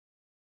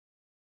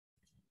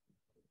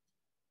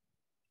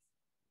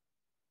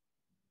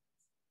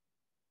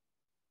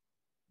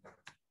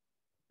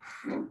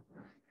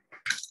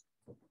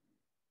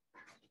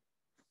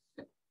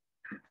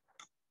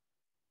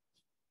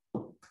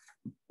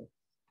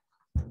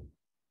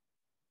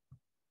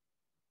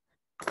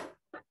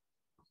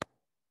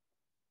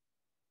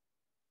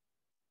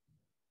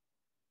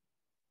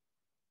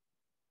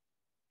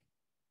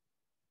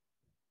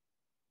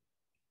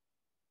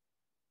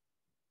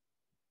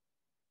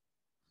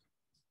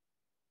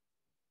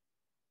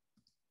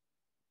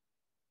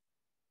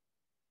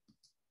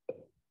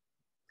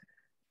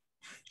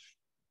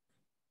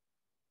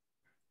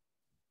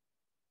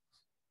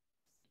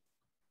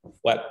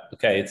Well,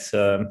 okay, it's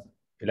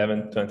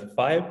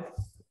 11:25.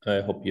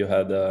 I hope you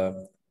had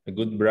a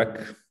good break.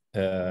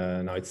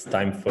 Now it's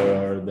time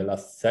for the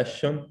last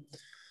session.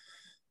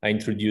 I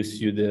introduce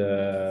you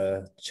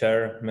the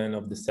chairman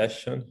of the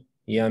session,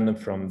 Ian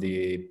from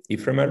the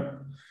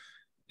EMRA.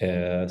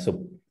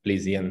 So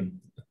please,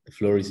 Ian, the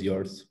floor is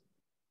yours.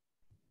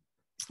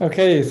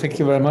 Okay, thank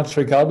you very much,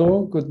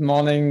 Ricardo. Good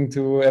morning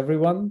to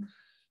everyone.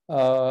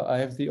 I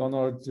have the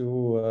honor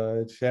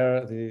to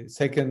chair the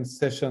second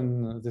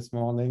session this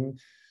morning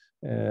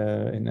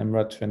in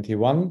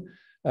EMRA2021.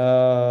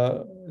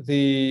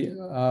 The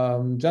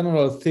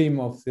general theme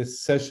of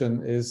this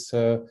session is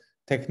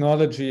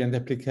technology and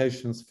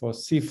applications for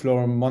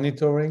seafloor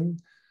monitoring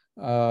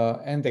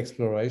and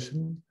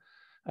exploration.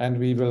 And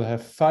we will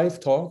have 5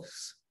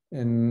 talks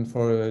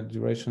for a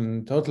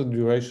total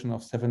duration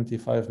of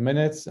 75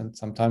 minutes and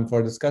some time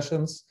for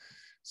discussions.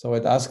 So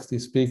I'd ask the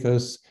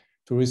speakers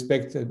to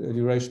respect a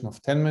duration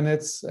of 10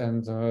 minutes,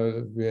 and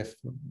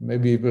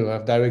maybe we'll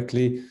have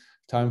directly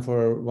time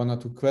for 1 or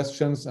 2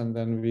 questions, and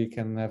then we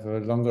can have a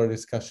longer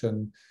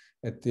discussion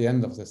at the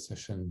end of the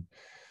session.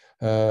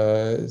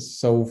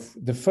 So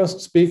the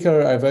first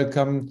speaker, I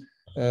welcome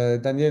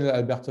Daniele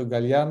Alberto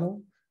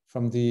Galliano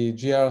from the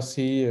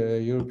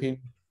JRC European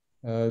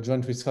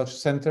Joint Research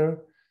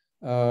Center.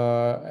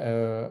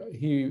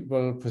 He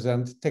will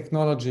present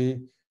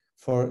technology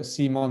for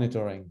sea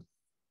monitoring.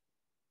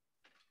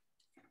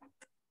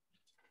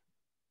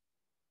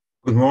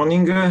 Good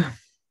morning.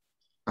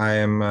 I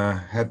am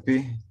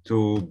happy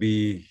to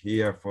be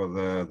here for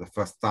the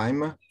first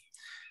time,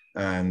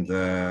 and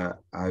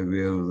I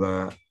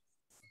will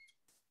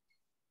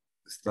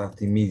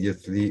start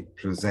immediately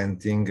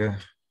presenting.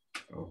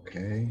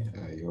 Okay,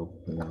 I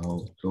hope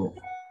now to.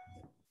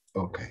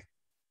 Okay.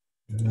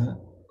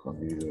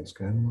 Condivido lo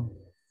schermo.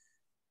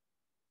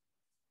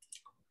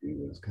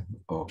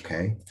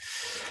 Okay.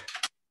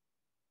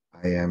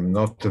 I am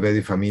not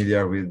very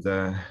familiar with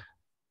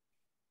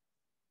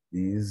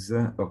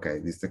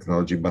this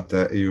technology, but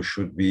you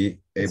should be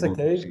able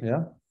to see.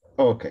 Yeah.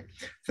 Okay,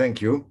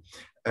 thank you.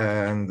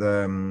 And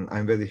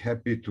I'm very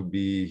happy to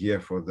be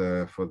here for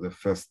the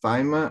first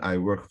time. I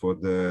work for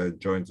the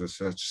Joint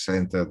Research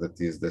Center,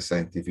 that is the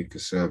scientific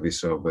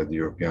service of the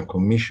European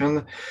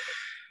Commission,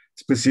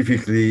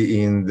 specifically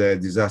in the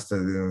Disaster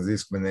and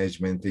Risk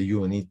Management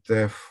Unit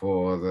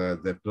for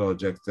the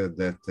project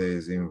that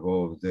is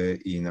involved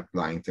in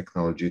applying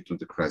technology to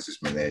the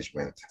crisis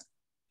management.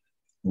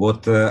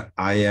 What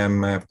I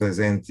am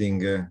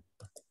presenting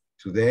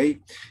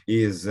today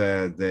is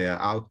the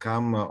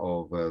outcome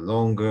of a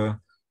long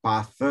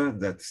path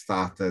that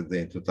started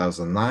in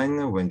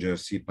 2009 when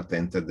JRC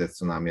patented the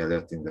tsunami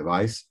alerting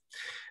device,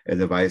 a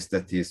device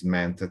that is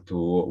meant to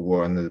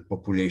warn the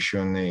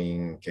population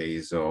in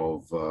case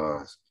of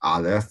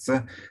alerts.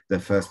 The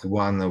first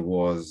one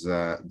was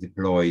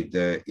deployed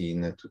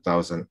in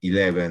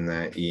 2011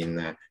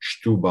 in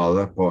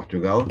Setúbal,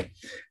 Portugal.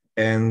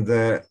 And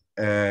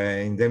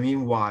in the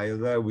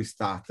meanwhile, we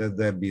started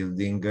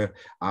building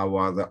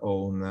our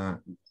own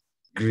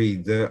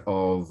grid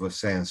of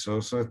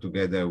sensors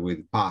together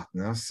with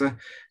partners.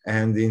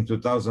 And in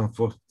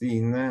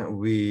 2014,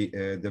 we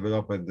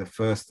developed the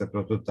first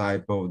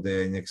prototype of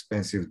the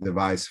inexpensive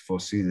device for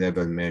sea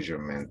level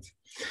measurement.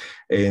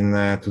 In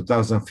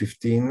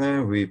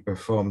 2015, we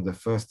performed the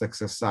first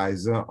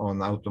exercise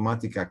on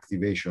automatic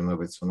activation of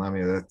a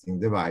tsunami alerting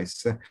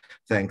device,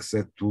 thanks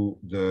to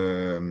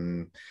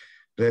the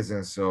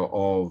presence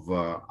of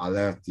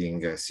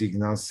alerting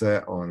signals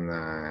on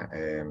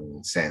a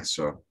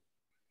sensor.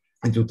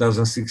 In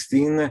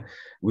 2016,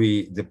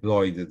 we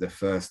deployed the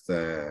first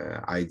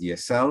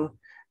IDSL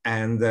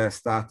and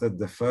started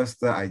the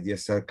first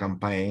IDSL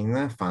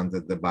campaign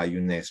funded by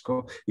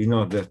UNESCO in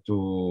order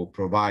to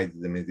provide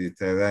the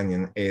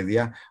Mediterranean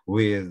area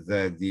with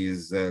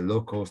this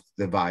low-cost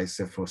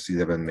device for sea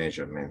level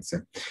measurements.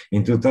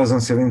 In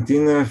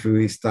 2017,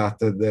 we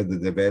started the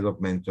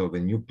development of a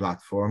new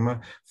platform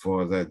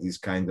for this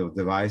kind of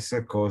device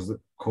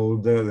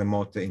called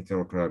remote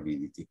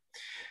interoperability.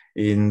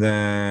 And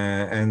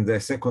the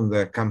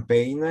second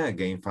campaign,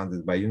 again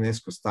funded by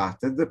UNESCO,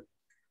 started.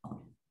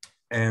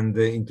 And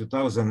in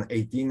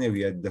 2018,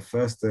 we had the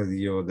first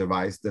RIO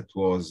device that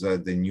was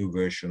the new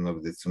version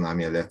of the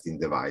tsunami alerting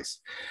device.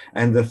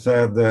 And the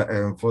third,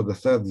 for the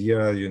third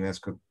year,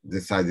 UNESCO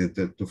decided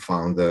to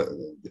found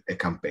a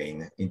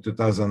campaign. In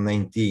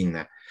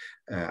 2019,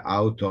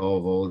 out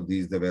of all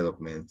this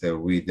development,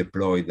 we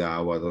deployed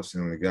our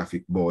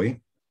oceanographic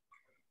buoy.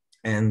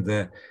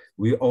 And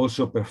we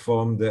also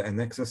performed an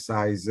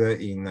exercise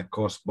in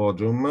Coast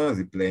Bodrum,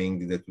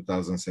 replaying the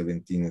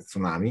 2017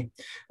 tsunami,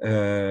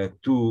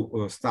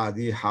 to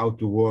study how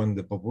to warn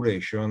the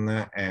population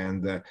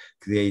and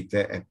create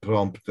a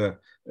prompt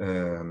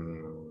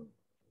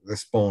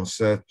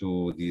response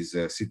to this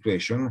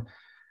situation.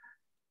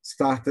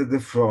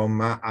 Started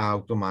from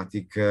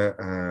automatic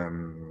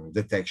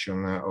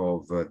detection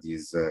of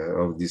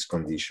these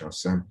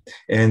conditions.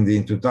 And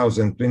in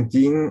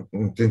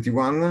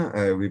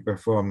 2021, we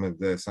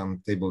performed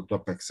some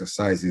tabletop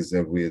exercises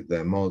with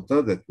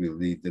Malta that will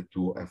lead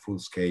to a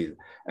full-scale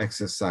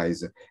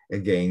exercise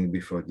again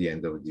before the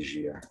end of this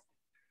year.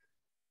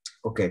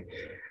 Okay,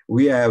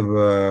 we have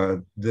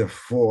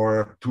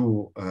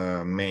two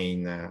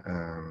main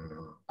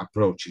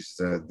approaches.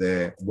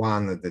 The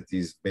one that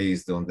is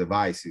based on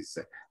devices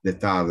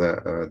that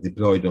are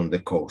deployed on the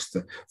coast.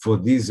 For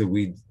this,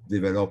 we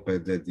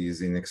developed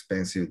this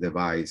inexpensive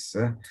device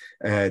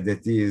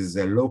that is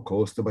low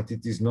cost, but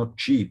it is not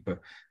cheap.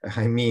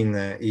 I mean,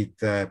 it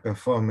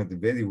performed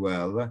very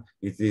well.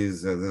 It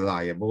is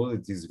reliable.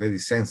 It is very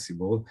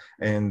sensible,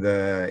 and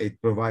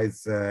it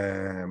provides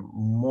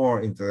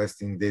more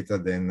interesting data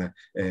than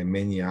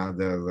many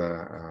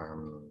other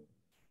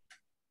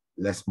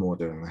less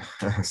modern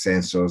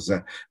sensors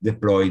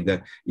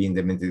deployed in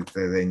the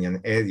Mediterranean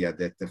area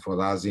that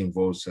for us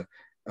involves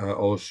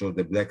also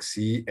the Black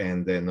Sea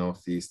and the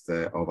northeast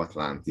of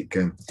Atlantic.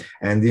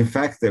 And in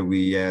fact,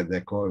 we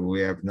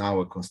have now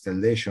a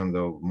constellation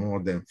of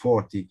more than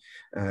 40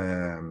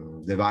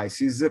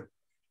 devices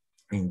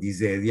in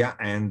this area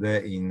and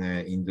in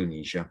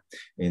Indonesia,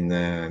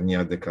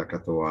 near the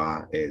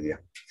Krakatoa area.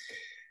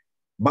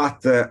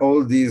 But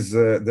all these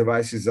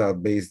devices are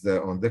based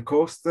on the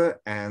coast,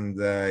 and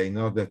in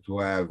order to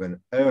have an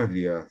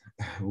earlier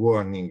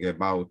warning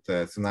about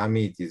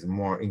tsunami, it is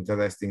more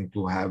interesting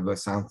to have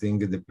something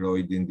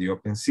deployed in the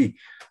open sea.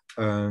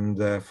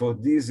 And for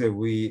this,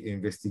 we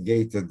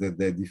investigated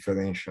the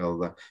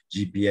differential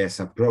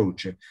GPS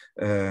approach.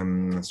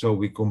 So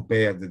we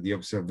compared the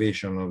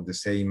observation of the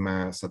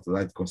same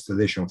satellite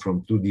constellation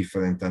from two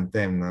different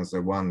antennas,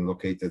 one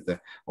located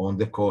on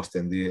the coast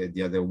and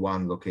the other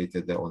one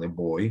located on a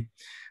buoy,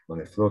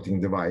 on a floating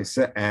device.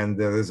 And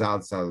the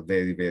results are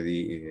very,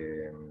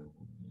 very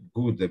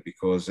good,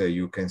 because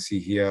you can see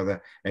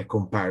here a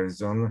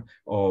comparison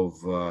of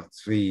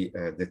three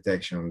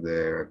detections.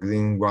 The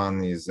green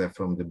one is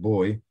from the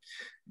buoy.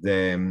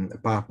 The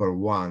purple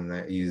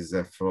one is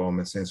from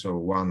a sensor of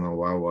one of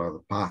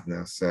our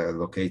partners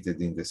located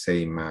in the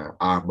same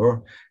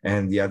harbor.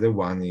 And the other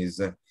one is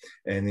an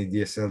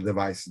EDSL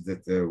device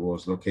that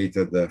was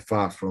located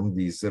far from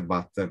this,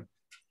 but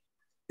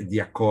the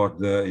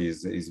accord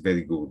is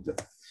very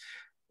good.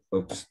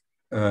 Oops.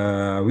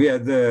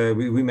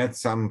 We met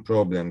some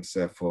problems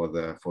for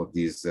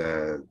this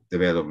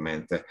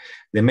development.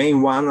 The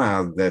main one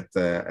are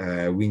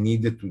that we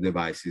needed two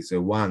devices,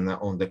 one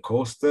on the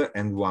coast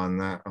and one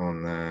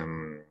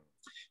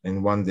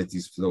that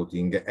is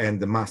floating,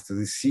 and must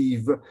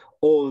receive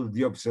all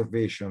the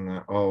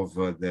observation of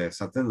the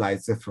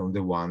satellites from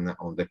the one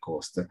on the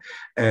coast.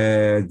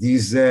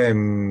 This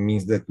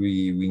means that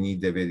we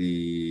need a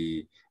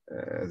very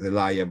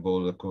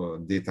reliable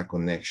data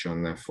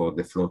connection for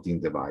the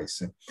floating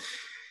device.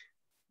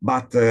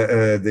 But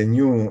the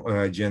new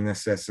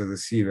GNSS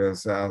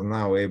receivers are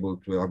now able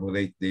to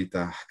elaborate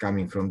data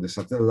coming from the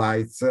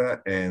satellites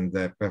and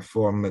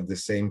perform the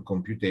same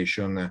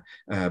computation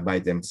by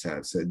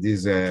themselves.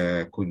 This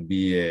could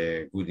be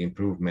a good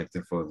improvement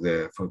for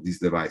these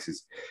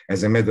devices.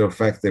 As a matter of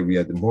fact, we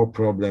had more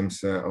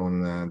problems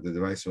on the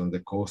device on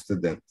the coast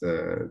than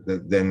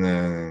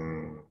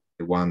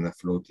the one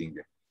floating.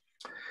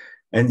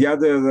 And the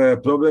other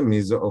problem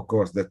is, of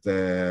course, that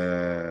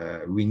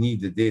we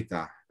need the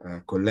data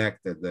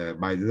collected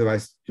by the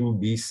device to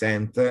be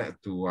sent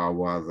to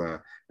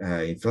our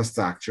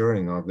infrastructure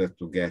in order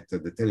to get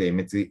the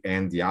telemetry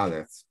and the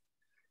alerts.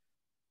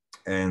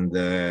 And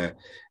the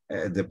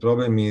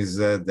problem is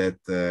that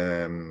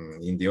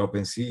in the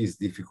open sea, it's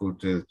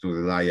difficult to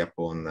rely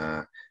upon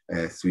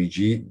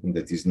 3G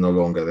that is no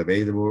longer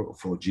available,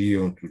 4G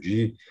or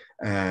 2G,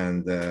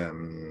 and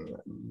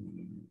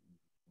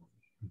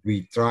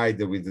we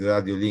tried with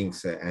radio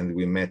links and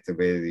we met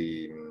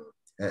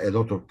a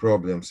lot of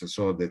problems,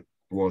 so that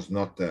was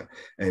not a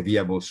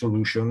viable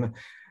solution.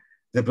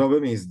 The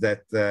problem is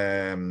that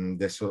the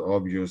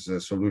obvious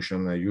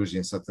solution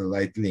using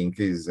satellite link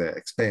is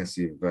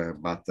expensive,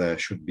 but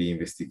should be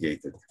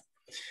investigated.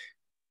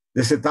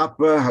 The setup,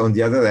 on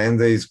the other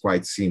hand, is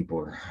quite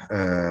simple.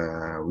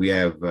 We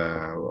have,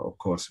 of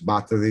course,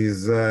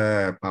 batteries,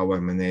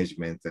 power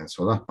management, and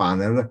solar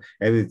panel.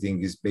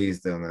 Everything is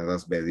based on a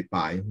Raspberry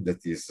Pi,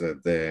 that is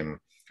the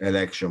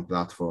election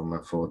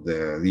platform for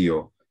the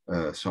Rio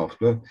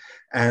software.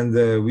 And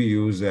we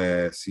use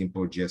a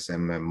simple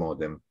GSM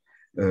modem.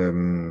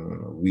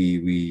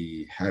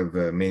 We have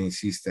many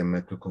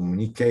systems to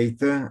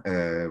communicate.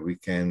 We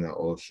can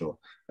also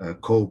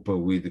cope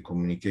with the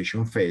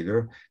communication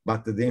failure,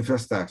 but the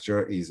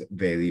infrastructure is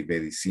very,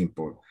 very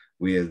simple,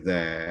 with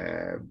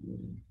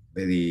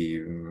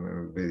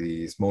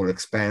very small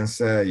expense,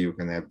 you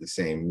can have the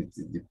same.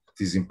 It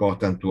is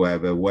important to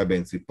have a web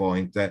entry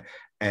point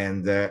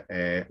and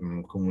a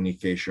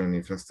communication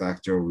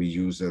infrastructure. We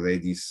use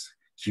Redis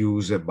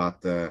queues,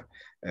 but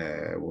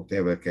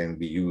whatever can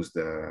be used,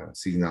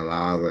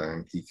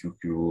 SignalR,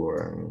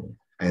 MTQQ,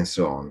 and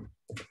so on.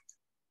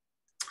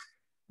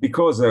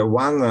 Because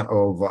one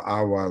of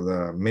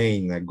our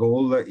main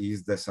goal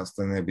is the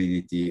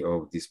sustainability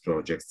of these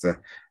projects.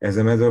 As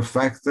a matter of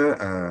fact, the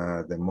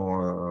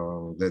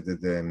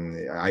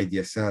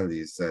IDSL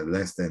is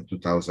less than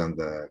 2,000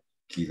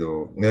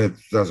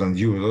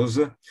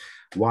 euros,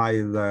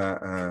 while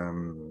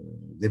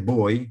the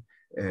buoy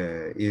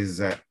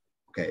is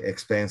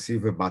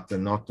expensive, but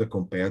not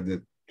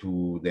compared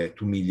to the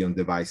 2 million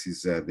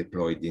devices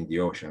deployed in the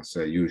oceans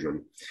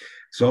usually.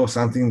 So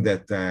something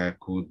that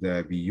could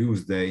be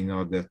used in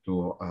order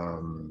to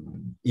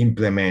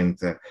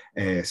implement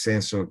a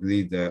sensor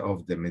grid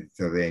of the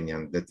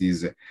Mediterranean that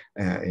is,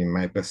 in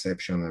my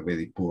perception,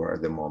 very poor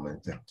at the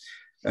moment.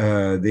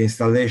 The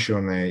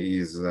installation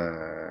is,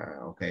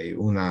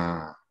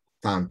 una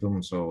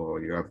tantum, so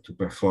you have to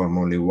perform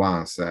only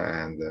once,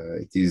 and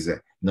it is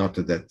not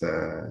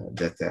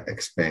that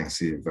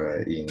expensive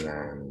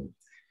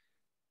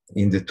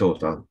in the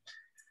total.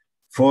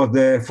 For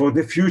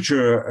the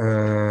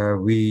future,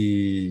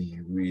 we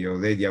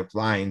already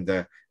outlined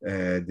the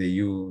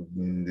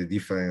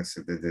difference,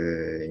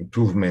 the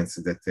improvements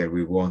that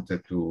we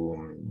wanted to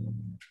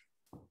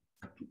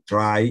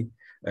try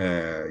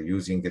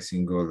using a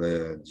single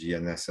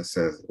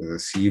GNSS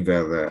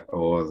receiver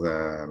or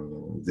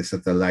the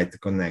satellite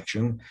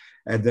connection.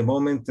 At the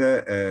moment,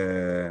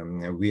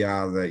 we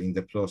are in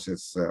the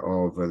process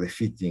of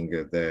refitting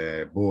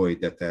the buoy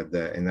that had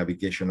a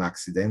navigation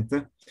accident,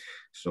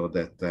 so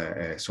that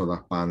a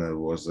solar panel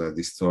was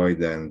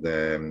destroyed and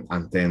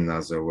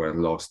antennas were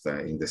lost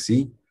in the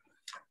sea.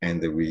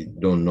 And we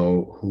don't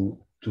know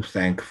who to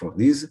thank for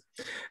this.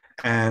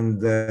 And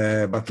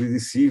but we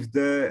received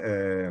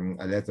a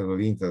letter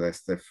of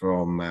interest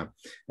from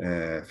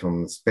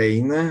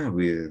Spain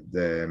with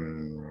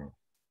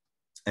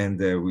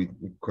with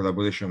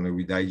collaboration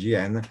with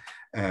IGN.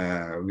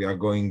 We are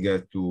going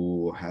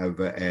to have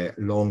a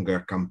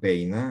longer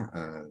campaign,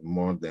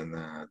 more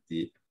than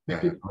the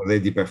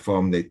already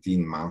performed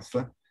 18 months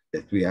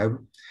that we have,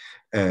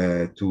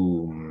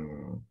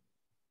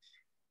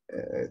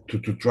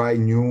 to try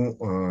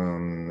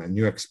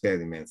new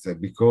experiments,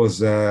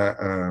 because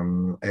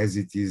as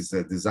it is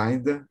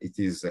designed, it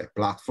is a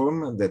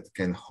platform that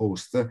can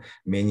host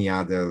many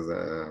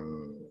other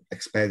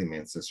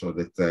experiments, so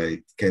that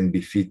it can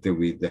be fit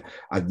with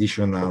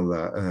additional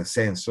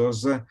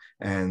sensors,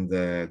 and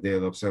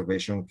their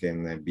observation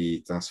can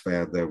be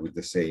transferred with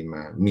the same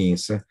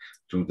means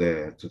to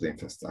the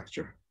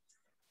infrastructure.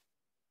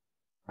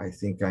 I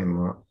think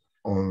I'm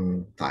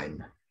on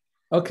time.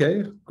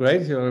 Okay,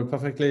 great. You're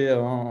perfectly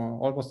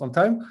almost on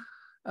time.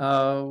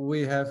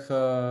 We have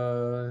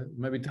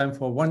maybe time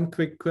for one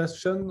quick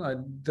question. I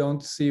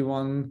don't see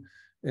one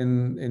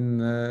in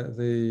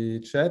the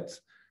chat,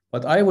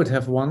 but I would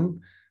have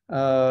one.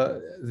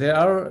 There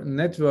are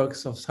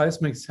networks of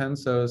seismic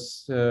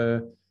sensors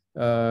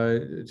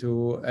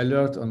to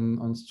alert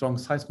on strong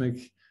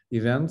seismic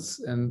events.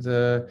 And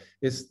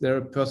is there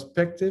a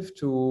perspective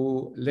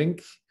to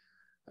link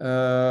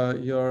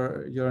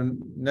your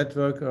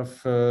network of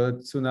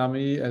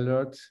tsunami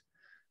alert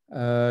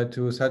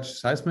to such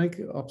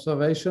seismic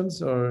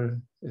observations, or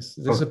is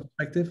this a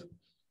perspective?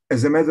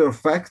 As a matter of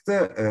fact,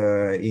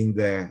 in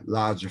the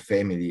large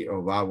family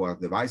of our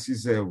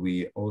devices,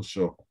 we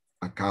also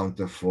account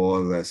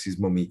for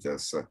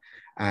seismometers.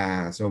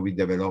 So we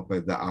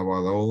developed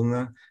our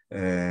own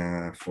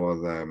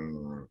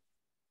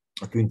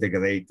to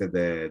integrate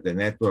the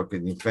network,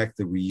 and in fact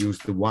we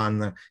used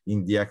one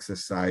in the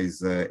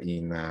exercise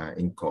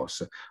in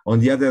COS. On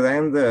the other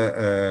hand,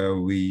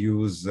 we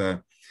use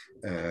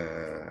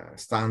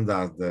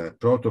standard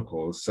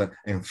protocols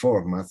and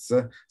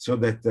formats, so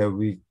that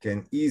we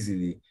can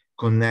easily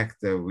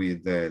connect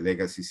with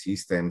legacy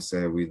systems,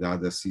 with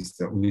other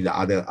systems, with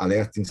other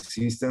alerting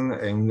systems,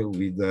 and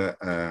with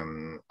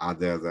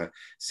other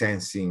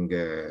sensing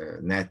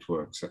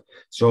networks.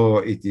 So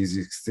it is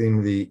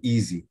extremely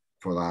easy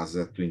for us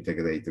to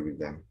integrate with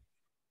them.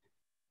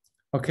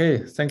 Okay,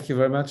 thank you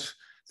very much.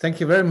 Thank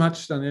you very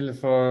much, Daniele,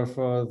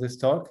 for this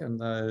talk,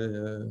 and I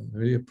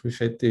really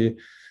appreciate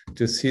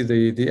to see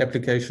the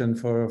application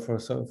for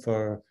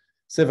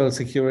civil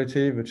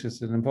security, which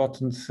is an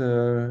important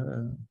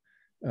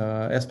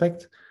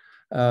aspect.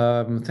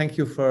 Thank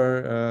you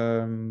for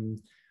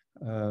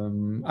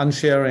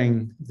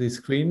unsharing the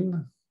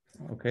screen.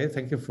 Okay,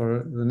 thank you.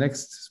 For the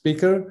next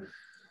speaker,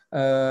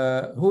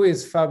 who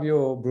is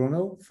Fabio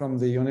Bruno from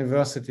the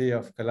University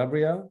of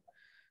Calabria.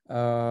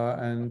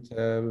 And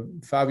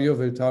Fabio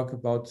will talk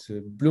about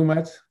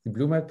BLUEMED, the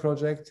BLUEMED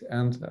project,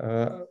 and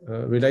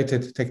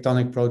related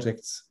tectonic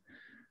projects.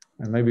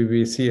 And maybe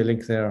we see a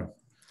link there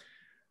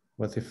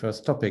with the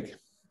first topic.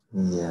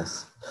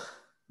 Yes.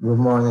 Good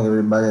morning,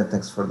 everybody.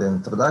 Thanks for the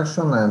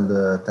introduction, and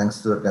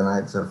thanks to the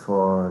organizer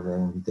for the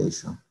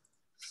invitation.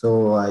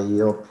 So I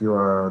hope you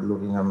are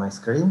looking at my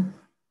screen.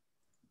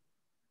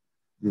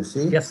 You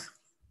see? Yes.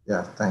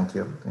 Yeah, thank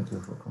you. Thank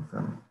you for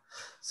confirming.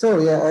 So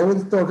yeah, I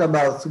will talk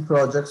about two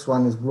projects.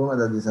 One is BLUEMED,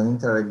 that is an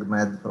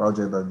InterReg-Med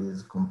project that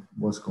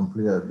was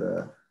completed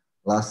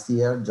last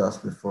year,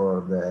 just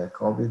before the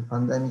COVID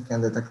pandemic,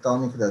 and the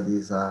TECTONIC, that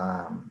is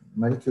a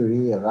Marie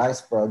Curie, a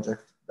RISE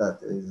project that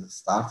is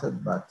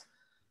started, but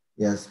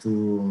yes,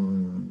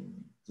 to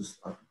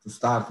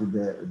start with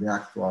the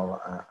actual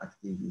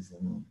activities.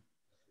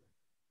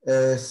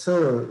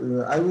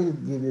 I will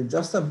give you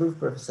just a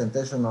brief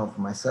representation of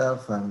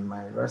myself and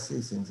my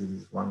university, since it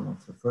is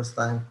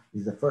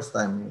the first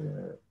time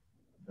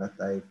that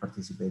I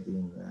participate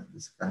in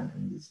this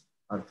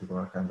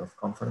particular kind of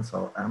conference,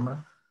 or EMRA.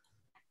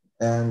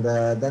 And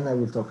then I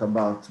will talk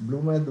about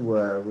BLUEMED,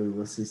 where we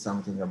will see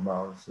something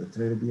about the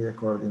 3D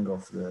recording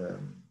of the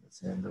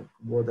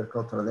water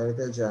cultural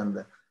heritage,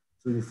 and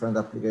two different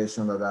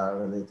applications that are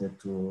related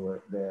to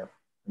the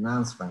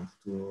enhancement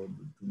to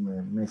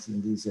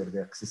making easier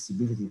the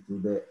accessibility to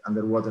the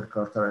underwater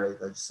cultural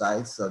heritage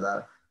sites, that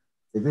are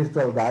the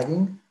virtual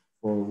diving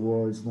for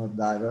who is not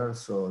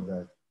divers, so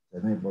that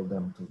enable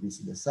them to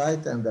visit the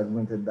site, and the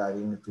augmented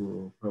diving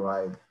to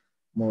provide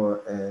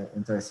more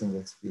interesting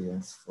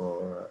experience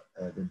for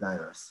the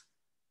divers.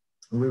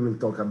 We will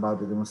talk about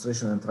the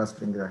demonstration and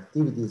transferring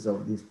activities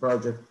of this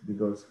project,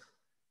 because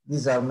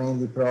these are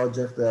mainly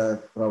projects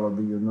that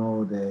probably you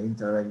know, the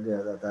InterReg,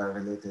 that are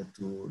related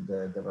to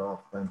the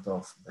development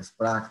of best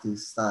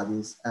practice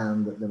studies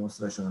and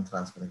demonstration and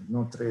transferring,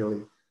 not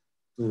really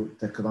to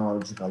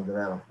technological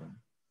development.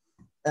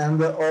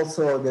 And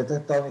also the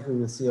TECTONIC, we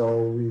will see how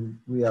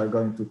we are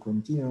going to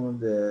continue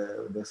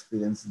the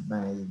experience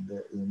made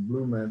in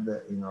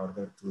BLUEMED in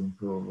order to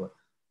improve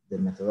the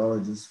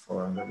methodologies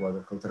for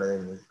underwater cultural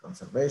heritage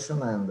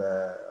conservation, and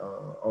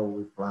how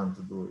we plan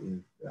to do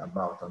it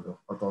about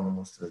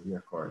autonomous 3D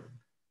recording.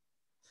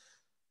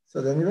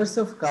 So the University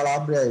of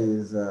Calabria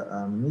is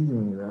a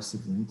medium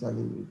university in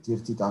Italy with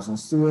 30,000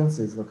 students.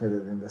 It's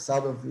located in the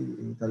south of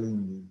Italy,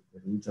 in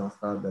the region of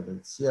Calabria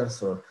that's here.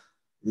 So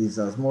it is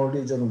a small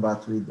region,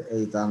 but with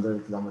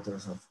 800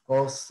 kilometers of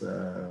coast,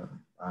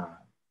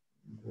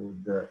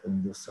 good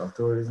industrial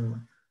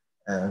tourism,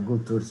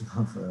 good tourism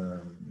of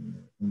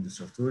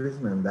industrial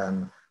tourism, and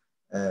then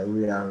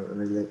we are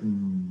really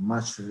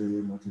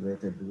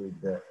motivated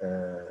with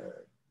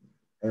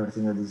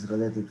everything that is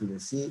related to the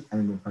sea,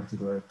 and in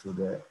particular to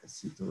the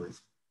sea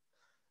tourism.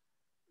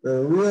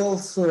 We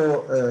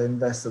also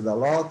invested a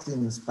lot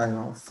in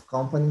spin-off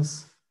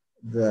companies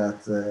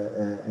that,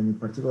 and in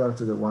particular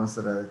to the ones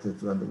that are related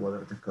to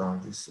underwater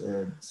technologies.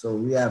 So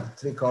we have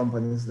three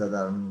companies that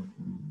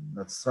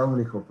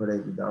strongly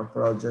cooperate with our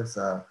projects.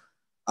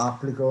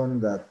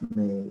 Applicon, that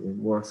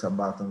works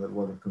about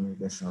underwater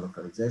communication and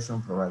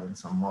localization, providing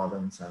some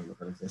modems and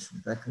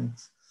localization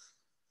techniques.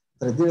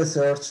 3D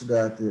Research,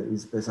 that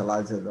is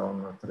specialized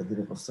on 3D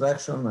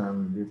reconstruction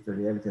and virtual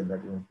reality and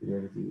augmented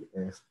reality,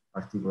 is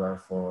particular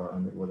for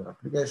underwater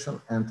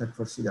application. And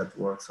Tech4C, that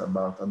works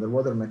about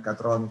underwater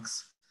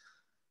mechatronics,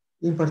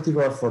 in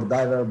particular for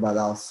divers, but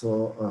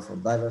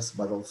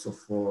also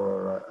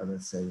for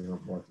let's say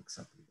robotics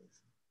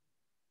application.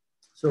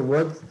 So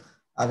what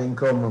have in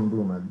common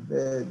BLUEMED?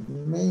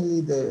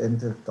 Mainly the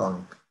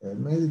TECTONIC.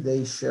 Mainly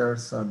they share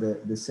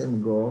the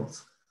same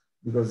goals,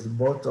 because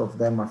both of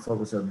them are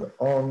focused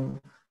on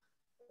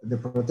the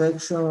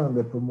protection and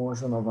the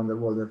promotion of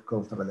underwater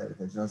cultural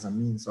heritage as a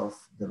means of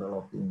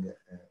developing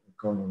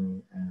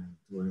economy and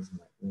tourism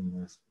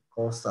in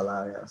coastal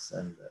areas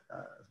and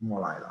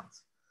small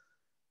islands.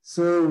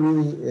 So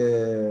we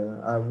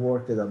are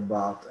working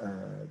about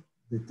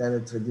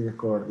detailed 3D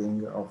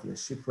recording of the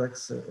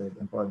shipwrecks,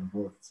 employing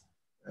both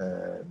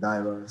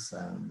divers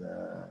and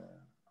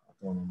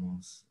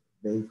autonomous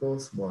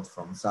vehicles, both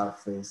from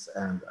surface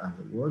and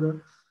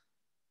underwater.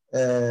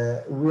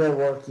 We are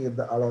working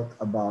a lot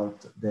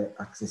about the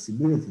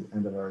accessibility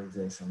and the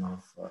valorization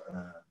of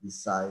these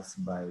sites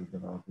by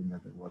developing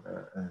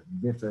underwater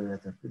virtual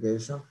reality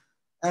application.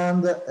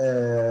 And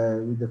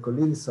with the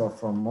colleagues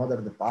from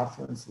other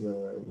departments,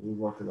 we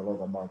worked a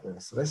lot about the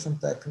restoration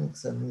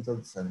techniques and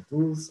methods and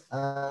tools,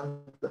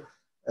 and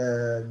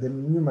the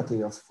new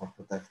materials for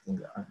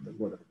protecting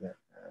underwater the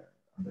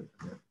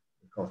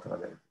cultural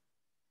heritage.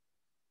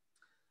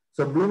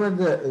 So BLUEMED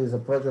is a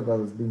project that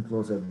has been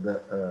closed in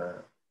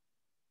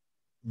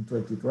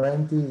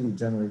 2020,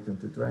 January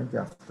 2020,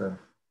 after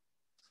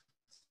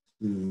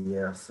 3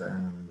 years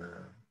and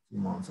 2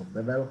 months of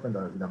development,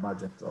 with a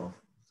budget of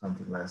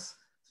something less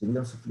 €3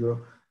 million.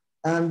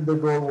 And the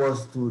goal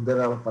was to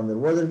develop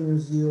underwater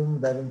museum,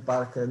 diving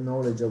park, and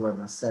knowledge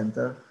awareness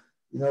center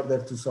in order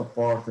to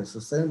support a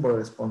sustainable,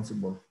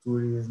 responsible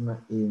tourism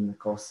in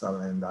coastal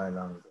and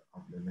island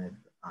of the Med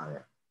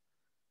area.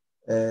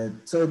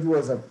 So it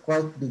was a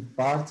quite big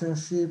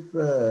partnership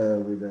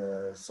with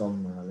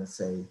some, let's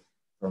say,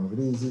 from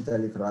Greece,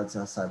 Italy,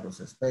 Croatia, Cyprus,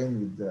 and Spain,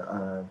 with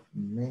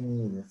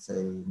many, let's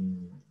say,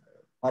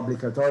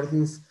 public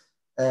authorities,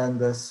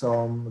 and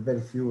some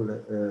very few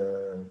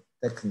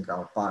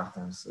technical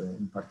partners.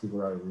 In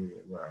particular, we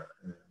were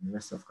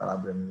University of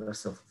Calabria,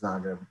 University of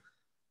Zagreb,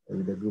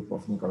 with a group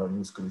of Nikola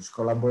Miskovic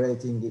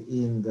collaborating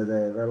in the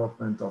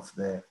development of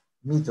the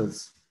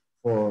methods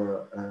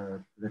for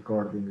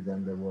recording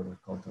then the water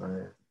cultural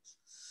heritage.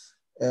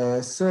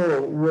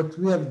 So what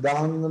we have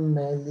done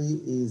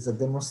mainly is a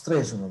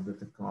demonstration of the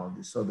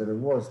technology. So there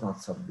was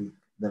not so big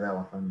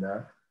development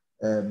there,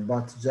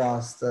 but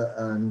just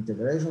an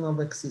integration of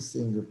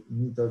existing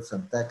methods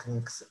and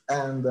techniques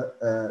and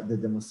the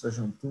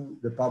demonstration to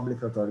the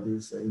public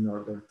authorities in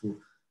order to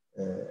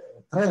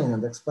train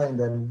and explain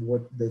them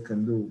what they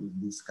can do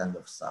with this kind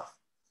of stuff.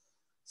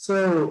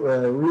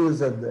 So we used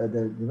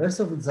the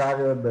University of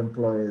Zagreb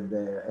employed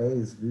the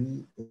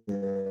ASV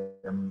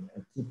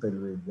equipped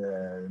with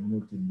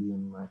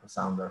multi-beam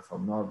microsounder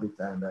from Orbit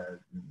and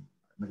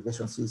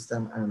navigation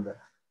system and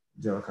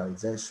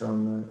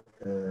geolocalization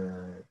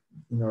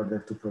in order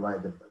to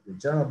provide the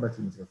general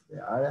bathymetry of the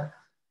area,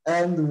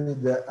 and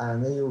with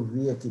an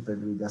AUV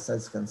equipped with a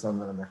side scan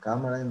sonar and a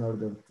camera in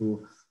order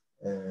to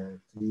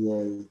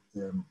create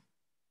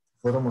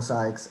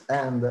photomosaics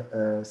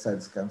and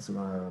side scan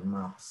sonar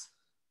maps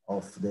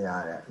of the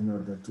area in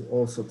order to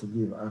also to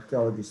give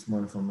archaeologists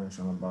more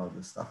information about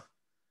the stuff.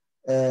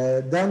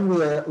 Then we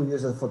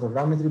use a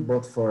photogrammetry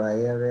both for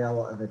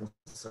aerial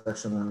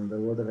reconstruction and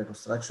underwater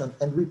reconstruction,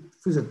 and we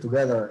fuse it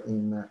together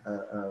in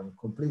a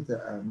complete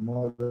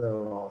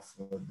model of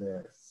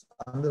the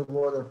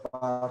underwater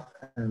part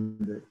and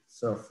the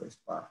surface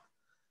part.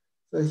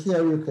 So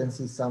here you can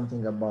see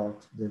something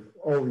about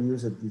how we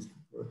use these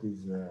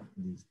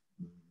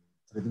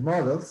 3D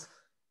models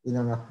in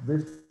a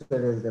virtual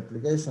reality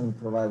application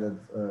provided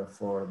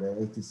for the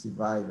ATC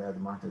Vive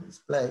head-mounted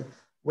display,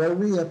 where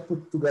we have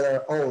put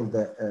together all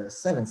the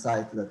 7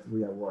 sites that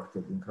we are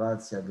working in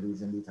Croatia,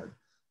 Greece, and Italy.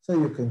 So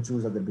you can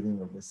choose at the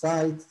beginning of the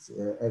site,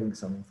 having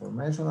some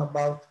information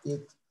about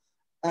it,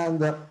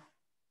 and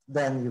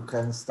then you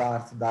can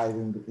start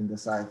diving in the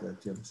site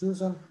that you have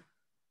chosen.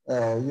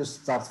 You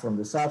start from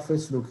the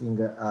surface, looking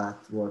at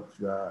what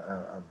you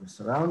are at the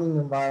surrounding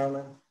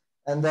environment,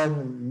 and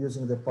then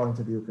using the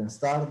pointer, you can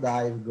start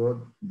dive,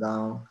 go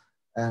down,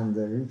 and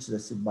reach the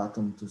sea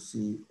bottom to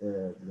see,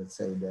 let's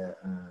say, the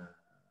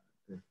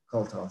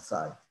cultural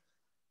site.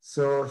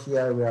 So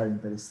here we are in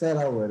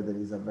Peristera, where there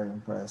is a very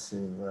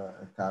impressive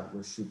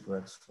cargo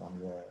shipwrecks from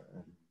the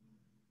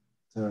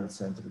 3rd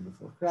century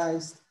before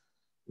Christ,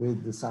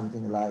 with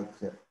something like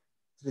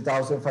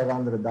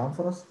 3,500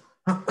 amphoras.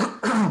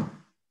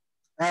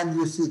 And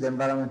you see the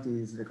environment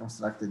is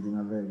reconstructed in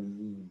a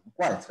very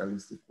quite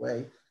realistic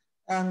way.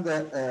 And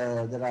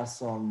there are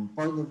some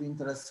points of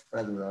interest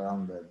spread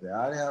around the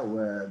area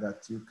where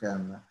that you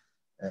can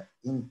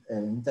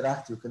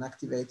interact, you can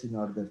activate in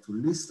order to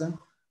listen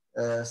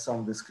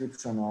some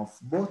description of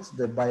both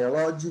the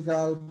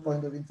biological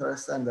point of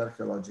interest and the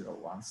archaeological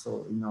one.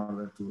 So in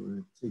order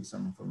to retrieve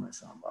some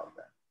information about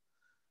that.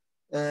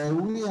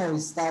 We have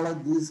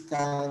installed these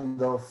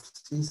kind of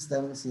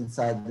systems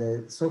inside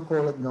the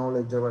so-called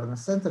knowledge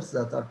awareness centers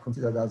that are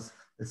considered as,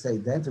 let's say,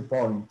 the entry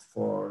point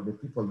for the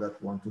people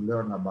that want to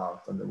learn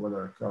about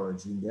underwater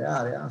archaeology in the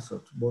area,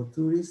 so both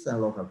tourists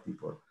and local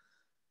people.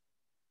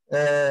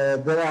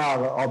 There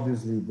are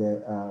obviously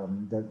the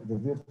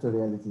virtual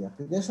reality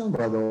application,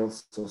 but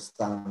also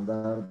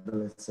standard,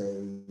 let's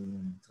say,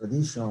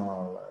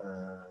 traditional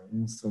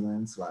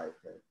instruments like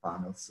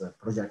panels,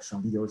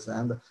 projection videos,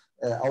 and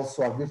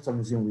also a virtual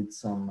museum with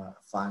some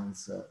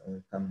finds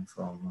coming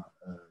from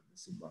the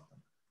sea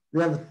bottom.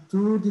 We have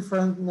 2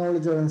 different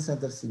knowledge awareness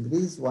centers in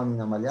Greece, one in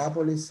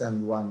Amaliapolis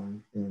and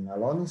one in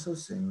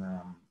Alonissos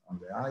on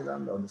the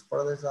island, on the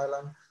Sporadis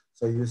island.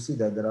 So you see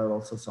that there are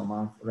also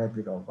some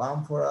replica of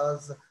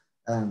amphoras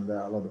and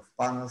a lot of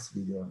panels,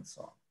 video, and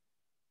so on.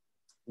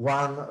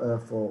 One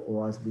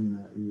has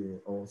been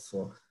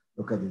also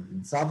located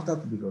in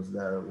Savtat because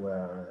there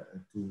were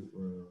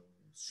 2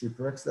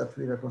 shipwrecks that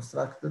we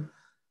reconstructed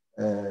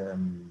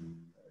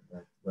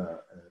that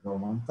were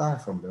Roman time,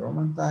 from the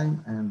Roman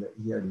time. And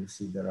here you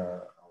see there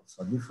are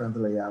also different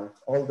layout.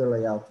 All the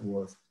layouts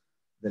was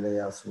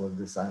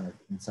designed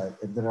inside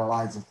and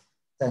realized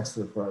thanks to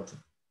the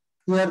project.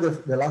 Here,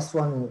 the last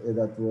one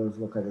that was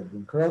located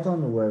in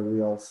Croton, where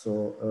we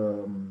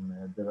also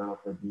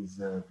developed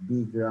this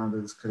big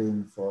rounded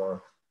screen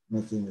for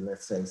making,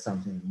 let's say,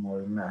 something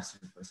more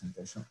immersive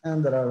presentation.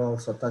 And there are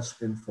also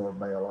touchscreen for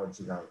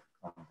biological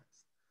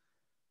context.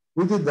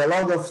 We did a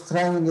lot of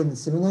training and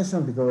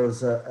dissemination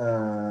because it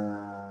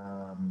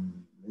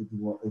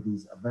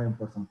is a very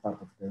important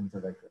part of the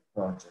Interreg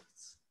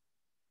projects.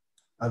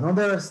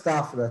 Another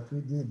stuff that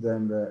we did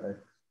and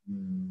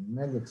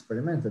mainly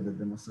experimented and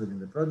demonstrated in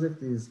the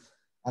project is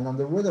an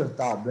underwater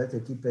tablet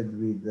equipped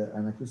with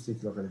an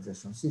acoustic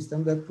localization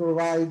system that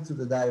provides to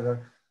the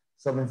diver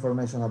some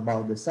information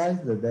about the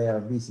site that they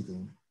are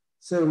visiting.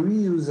 So we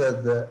used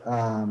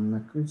an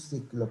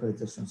acoustic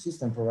localization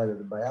system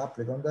provided by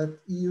Applicon that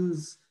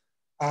use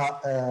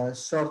a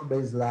short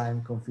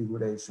baseline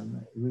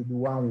configuration with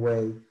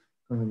one-way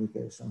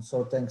communication.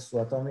 So thanks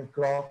to atomic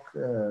clock,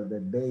 the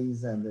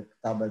base and the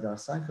tablet are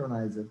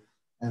synchronized,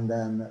 and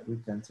then we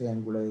can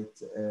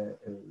triangulate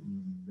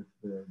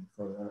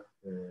for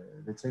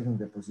retrieving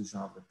the position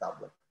of the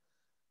tablet.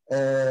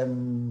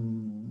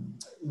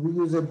 We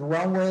use it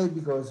one way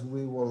because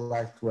we would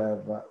like to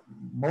have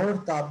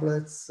more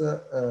tablets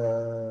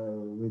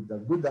with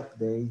a good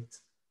update,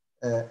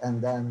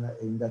 and then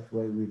in that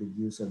way we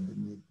reduce the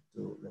need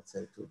to, let's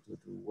say, to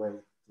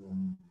wait.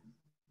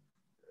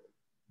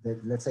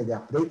 Let's say the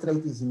update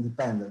rate is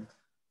independent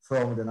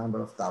from the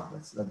number of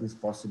tablets. That is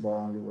possible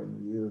only when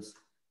we use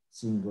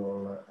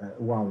single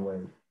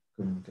one-way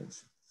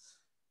communication.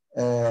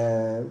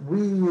 We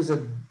use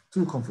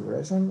two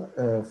configurations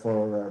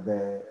for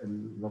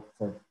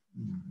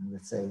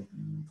let's say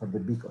for the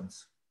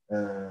beacons,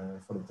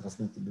 for the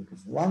transmitted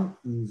beacons. One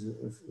is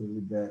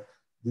with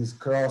this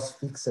cross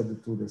fixed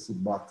to the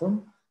seat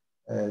bottom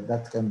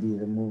that can be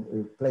removed,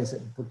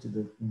 put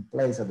in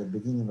place at the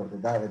beginning of the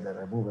dive and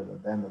removed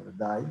at the end of the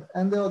dive.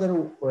 And the other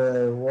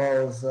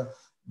was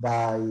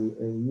by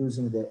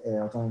using the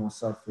autonomous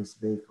surface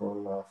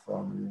vehicle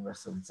from the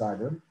University of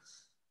Zagreb,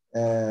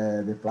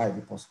 the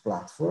Platypus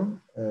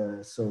platform.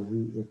 So we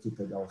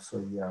equipped also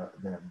here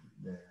the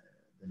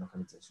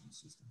localization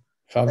system.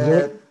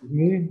 Fabio,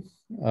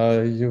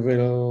 you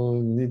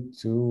will need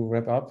to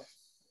wrap up.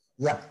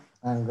 Yeah,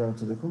 I'm going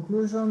to the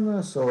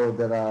conclusion. So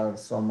there are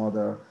some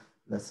other,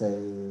 let's say,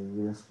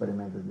 we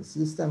experimented the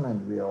system,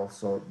 and we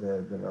also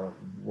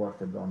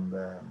worked on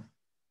the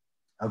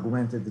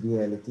augmented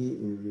reality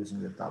using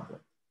the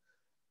tablet.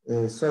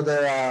 So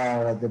there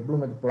are the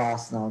BLUEMED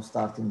Plus now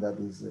starting, that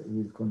is,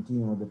 will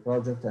continue the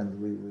project, and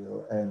we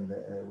will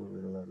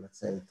let's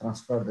say,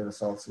 transfer the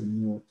results in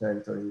new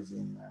territories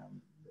in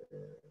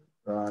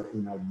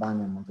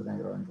Albania,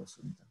 Montenegro, and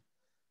also in Italy.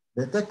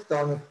 The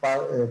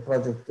TECTONIC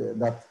project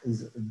that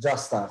is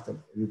just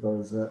started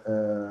because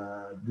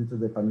due to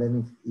the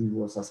pandemic, it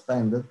was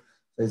suspended.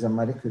 So it's a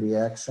Marie Curie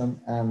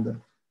action,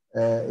 and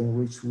in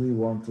which we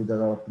want to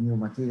develop new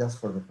materials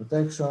for the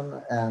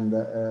protection, and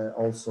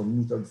also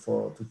method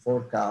to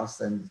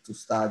forecast and to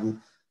study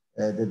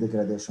the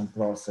degradation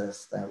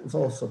process,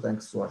 also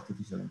thanks to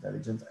artificial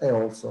intelligence. And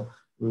also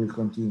we will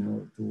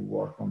continue to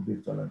work on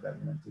virtual and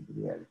augmented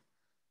reality.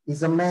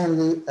 It's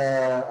mainly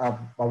a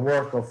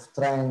work of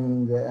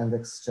training and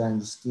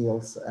exchange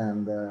skills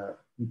and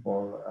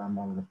people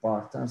among the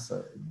partners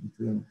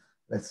between,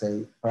 let's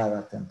say,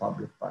 private and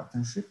public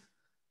partnership.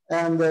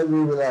 And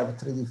we will have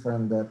 3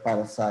 different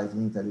pilot sites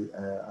in Italy,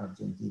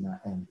 Argentina,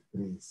 and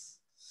Greece.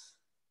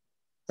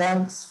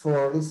 Thanks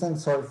for listening.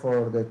 Sorry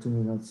for the 2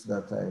 minutes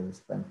that I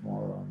spent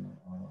more on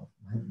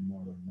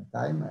my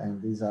time. And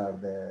these are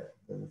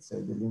let's say,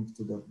 the links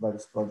to the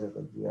various projects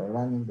that we are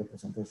running. The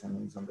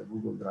presentation is on the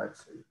Google Drive,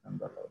 so you can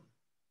download it.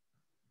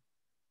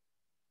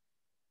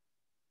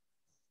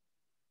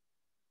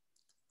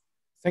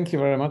 Thank you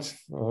very much,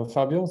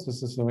 Fabio.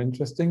 This is so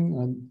interesting.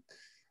 And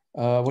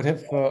would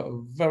have a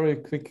very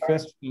quick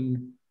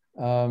question.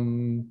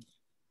 Do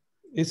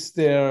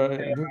there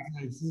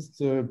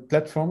exist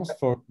platforms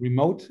for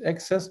remote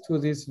access to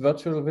these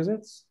virtual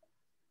visits?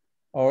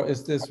 Or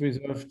is this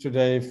reserved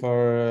today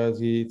for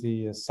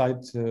the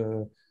site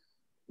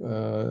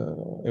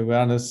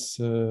awareness,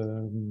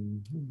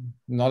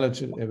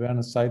 knowledge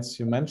awareness sites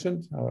you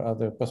mentioned, or are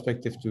there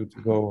perspectives to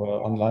go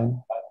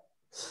online?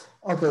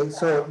 Okay,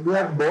 so we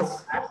have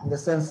both, in the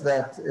sense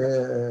that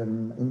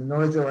in the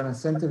Knowledge Awareness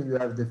Center, you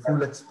have the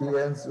full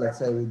experience, let's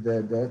say, with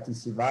the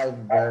HTC Vive,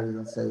 very,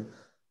 let's say,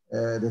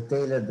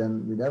 detailed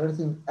and with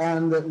everything.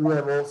 And we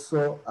have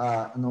also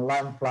an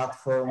online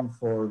platform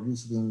for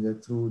visiting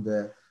through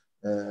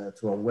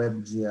a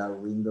web GR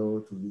window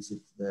to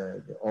visit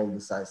all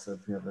the sites that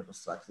we have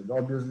reconstructed.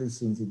 Obviously,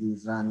 since it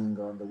is running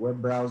on the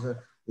web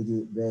browser,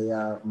 they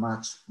are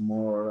much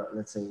more,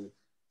 let's say,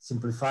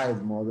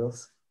 simplified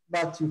models,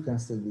 but you can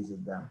still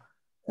visit them.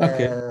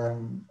 Okay.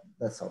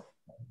 That's all.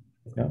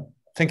 Yeah.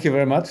 Thank you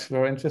very much.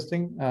 Very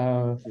interesting.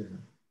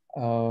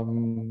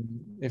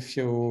 If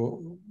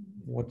you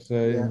would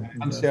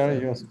share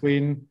your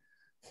screen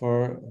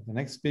for the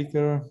next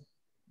speaker.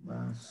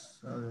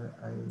 Sorry,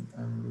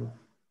 I'm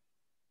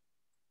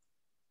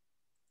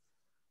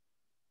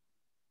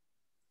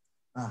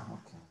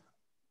okay.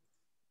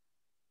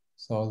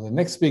 So the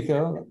next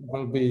speaker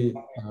will be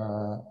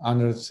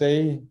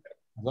Andrzej.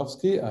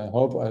 Wasowski. I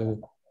hope I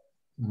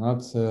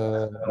not.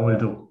 I will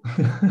do.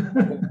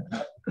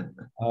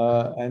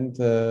 And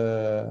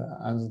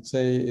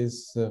Andrzej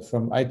is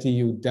from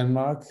ITU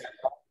Denmark,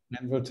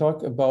 and we'll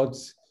talk about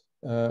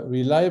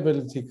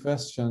reliability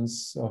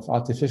questions of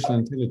artificial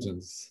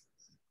intelligence.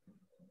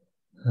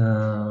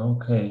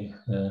 Okay.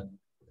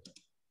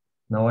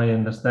 Now I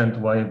understand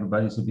why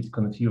everybody's a bit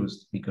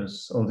confused,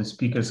 because all the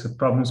speakers have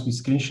problems with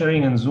screen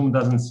sharing and Zoom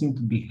doesn't seem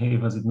to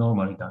behave as it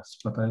normally does,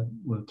 but I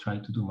will try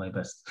to do my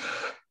best.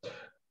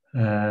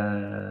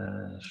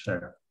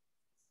 Sure.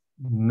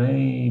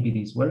 Maybe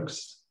this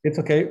works. It's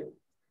okay.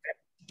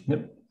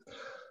 Yep.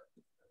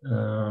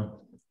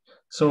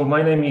 So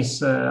my name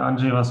is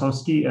Andrzej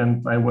Wasowski,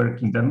 and I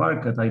work in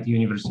Denmark at IT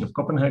University of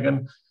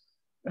Copenhagen.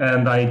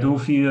 And I do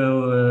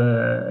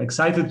feel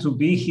excited to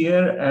be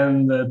here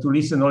and to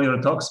listen all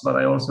your talks, but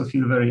I also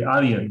feel very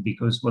alien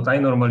because what I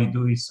normally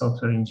do is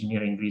software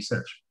engineering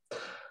research.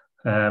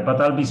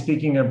 But I'll be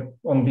speaking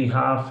on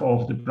behalf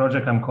of the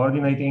project I'm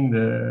coordinating,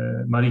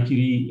 the Marie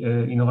Curie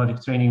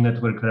Innovative Training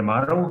Network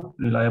REMARO,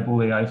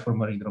 Reliable AI for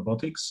Marine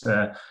Robotics.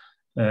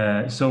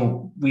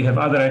 So we have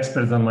other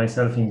experts than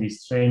myself in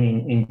these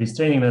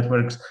training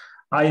networks.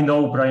 I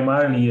know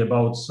primarily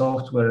about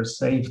software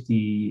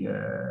safety,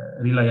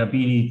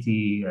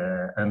 reliability,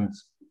 and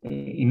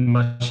in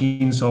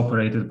machines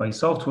operated by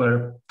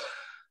software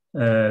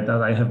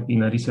that I have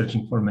been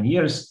researching for many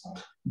years.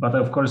 But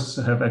of course,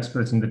 have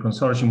experts in the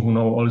consortium who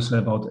know also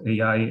about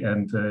AI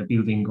and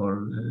building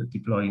or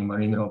deploying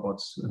marine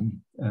robots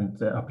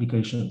and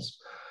applications.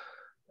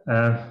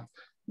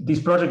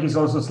 This project is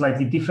also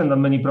slightly different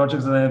than many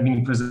projects that have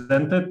been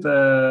presented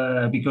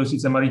because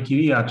it's a Marie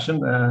Curie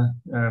action,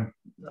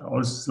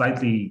 also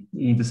slightly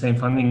in the same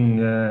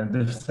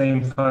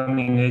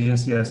funding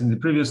agency as in the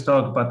previous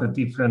talk, but a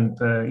different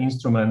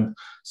instrument.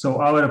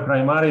 So our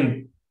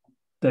primary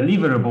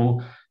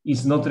deliverable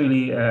is not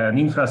really an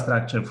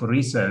infrastructure for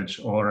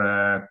research or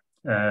a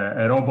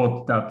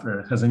robot that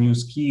has a new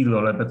skill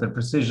or a better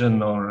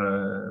precision or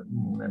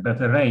a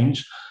better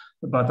range,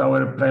 but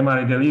our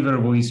primary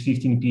deliverable is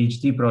 15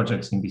 PhD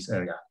projects in this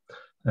area.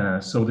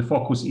 So the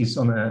focus is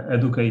on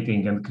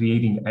educating and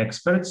creating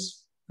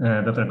experts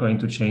that are going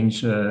to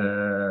change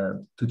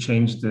the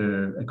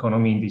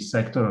economy in this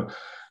sector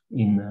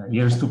in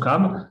years to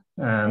come.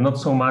 Not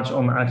so much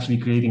on actually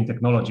creating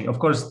technology. Of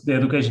course, the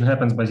education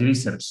happens by the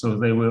research, so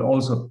they will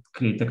also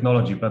create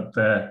technology, but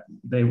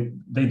they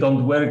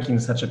don't work in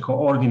such a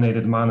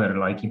coordinated manner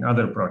like in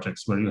other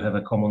projects where you have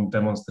a common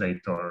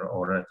demonstrator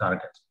or a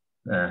target.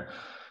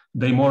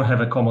 They more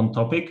have a common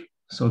topic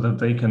so that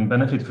they can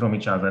benefit from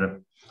each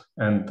other,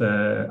 and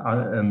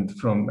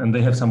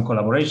they have some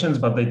collaborations,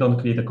 but they don't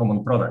create a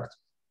common product.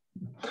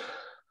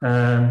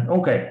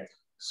 Okay,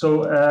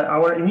 so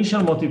our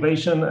initial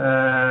motivation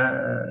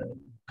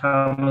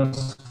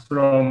comes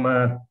from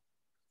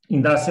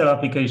industrial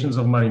applications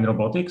of marine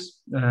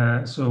robotics.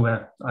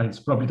 It's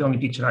probably the only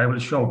picture I will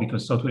show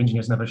because software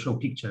engineers never show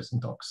pictures in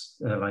talks,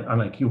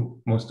 unlike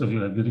you. Most of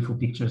you have beautiful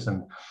pictures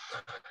and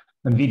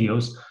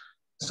videos.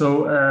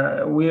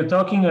 So we are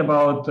talking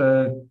about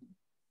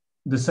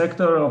the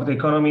sector of the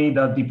economy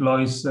that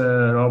deploys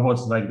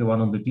robots like the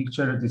one on the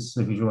picture, this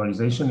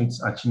visualization.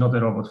 It's actually not a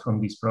robot from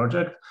this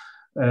project,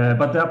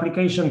 but the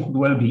application could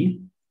well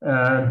be.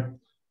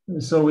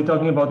 So we're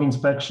talking about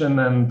inspection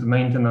and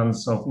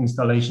maintenance of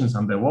installations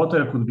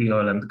underwater. Could be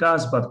oil and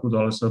gas, but could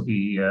also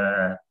be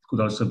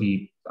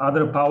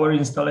other power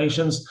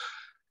installations,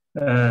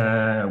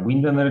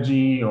 wind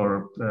energy,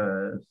 or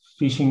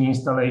fishing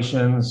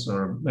installations,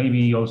 or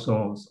maybe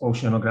also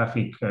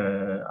oceanographic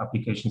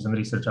applications and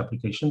research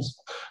applications.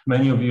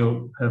 Many of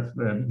you have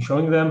been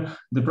showing them.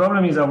 The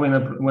problem is that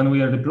when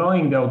we are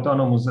deploying the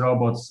autonomous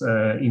robots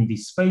in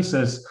these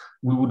spaces,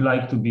 we would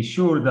like to be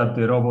sure that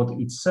the robot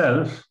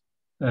itself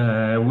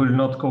will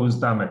not cause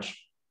damage,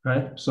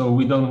 right? So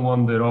we don't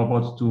want the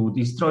robot to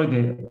destroy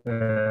the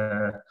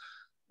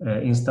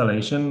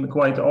installation.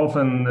 Quite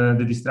often,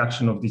 the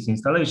destruction of these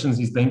installations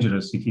is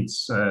dangerous. If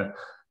it's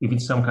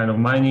some kind of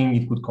mining,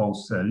 it could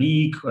cause a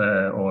leak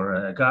or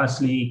a gas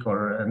leak,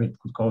 and it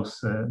could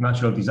cause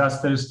natural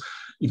disasters.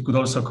 It could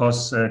also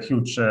cause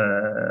huge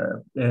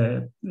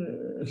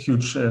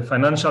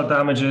financial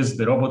damages.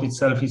 The robot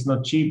itself is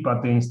not cheap,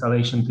 but the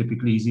installation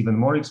typically is even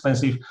more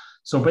expensive.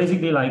 So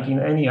basically, like in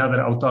any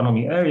other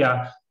autonomy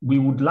area, we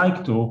would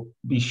like to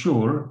be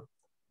sure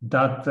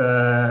that,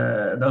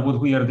 that what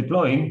we are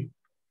deploying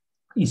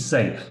is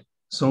safe.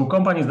 So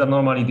companies that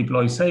normally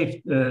deploy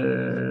safe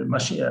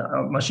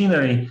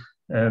machinery,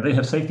 they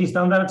have safety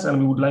standards, and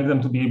we would like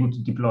them to be able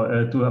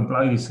to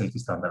apply these safety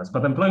standards.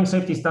 But employing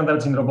safety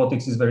standards in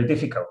robotics is very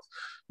difficult.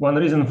 One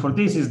reason for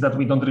this is that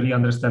we don't really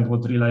understand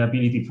what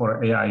reliability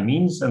for AI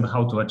means and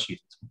how to achieve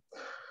it.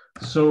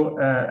 So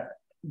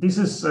this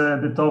is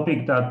the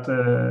topic that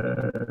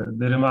the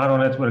REMARO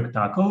network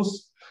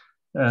tackles.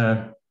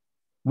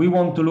 We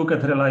want to look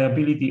at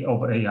reliability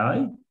of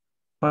AI,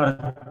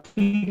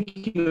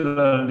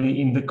 particularly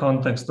in the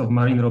context of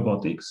marine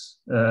robotics.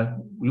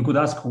 You could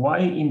ask why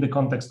in the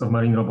context of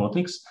marine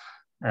robotics.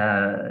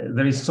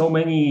 There is so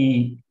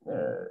many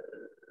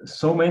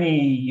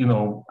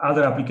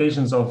other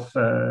applications of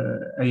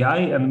AI,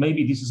 and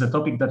maybe this is a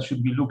topic that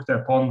should be looked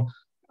upon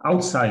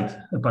outside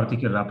a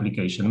particular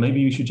application.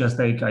 Maybe we should just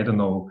take, I don't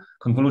know,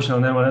 convolutional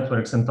neural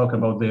networks and talk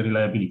about their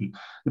reliability.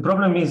 The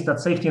problem is that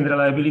safety and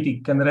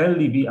reliability can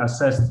rarely be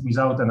assessed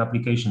without an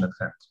application at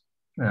hand.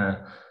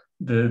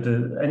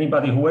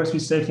 Anybody who works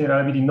with safety and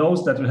reliability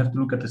knows that you have to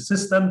look at the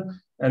system,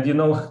 and you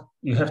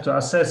have to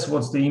assess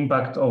what's the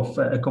impact of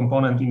a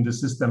component in the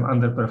system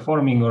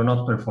underperforming or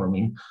not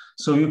performing.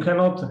 So you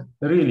cannot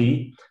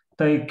really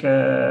take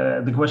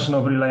the question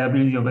of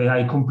reliability of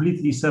AI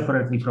completely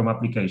separately from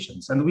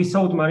applications. And we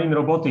thought marine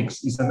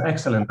robotics is an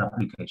excellent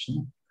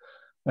application.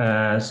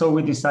 So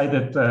we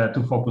decided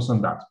to focus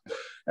on that.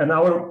 And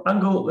our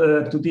angle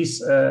to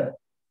this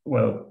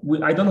well,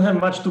 I don't have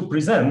much to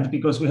present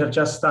because we have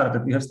just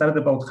started. We have started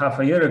about half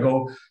a year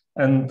ago,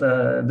 and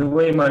the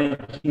way Marie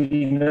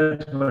Curie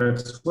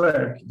networks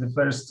work, the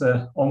first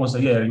almost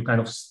a year, you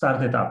kind of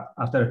started up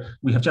after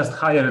we have just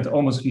hired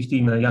almost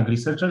 15 young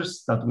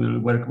researchers that will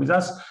work with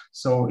us.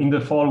 So in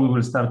the fall, we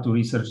will start to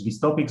research these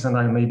topics,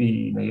 and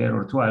maybe in a year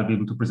or two, I'll be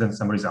able to present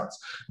some results.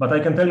 But I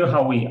can tell you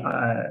how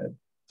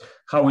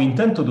we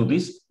intend to do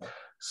this.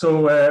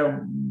 So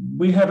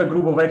we have a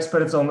group of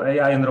experts on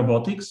AI and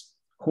robotics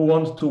who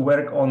want to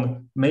work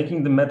on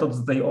making the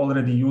methods they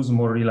already use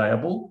more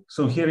reliable.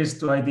 So here is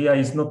the idea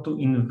is not to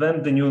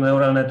invent the new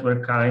neural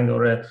network kind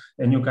or a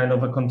new kind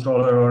of a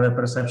controller or a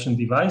perception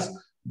device,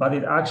 but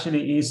it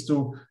actually is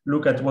to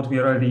look at what we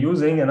are already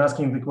using and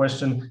asking the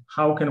question,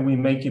 how can we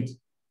make it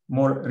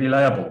more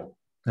reliable?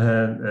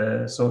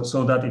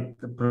 So that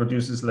it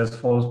produces less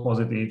false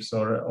positives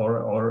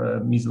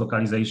or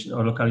mislocalization,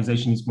 or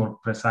localization is more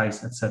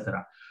precise,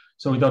 etc.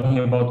 So we're talking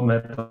about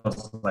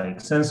methods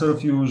like sensor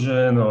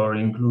fusion or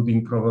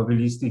including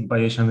probabilistic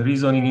Bayesian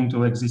reasoning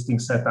into existing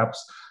setups,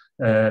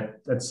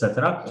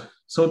 etc.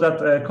 So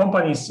that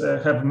companies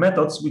have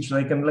methods which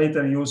they can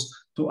later use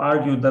to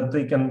argue that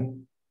they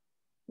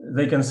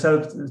can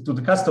sell to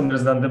the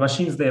customers that the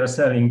machines they are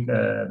selling,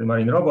 the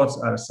marine robots,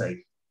 are safe.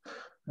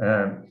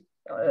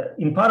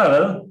 In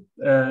parallel,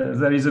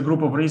 there is a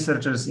group of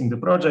researchers in the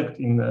project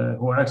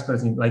who are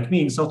experts in, like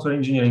me, in software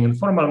engineering and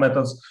formal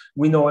methods.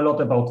 We know a lot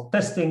about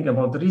testing,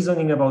 about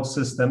reasoning about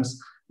systems,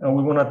 and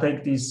we want to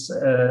take these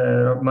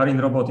marine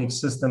robotic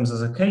systems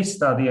as a case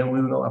study, and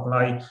we will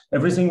apply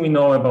everything we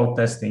know about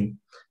testing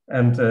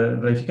and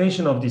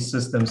verification of these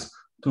systems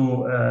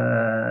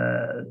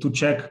to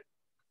check,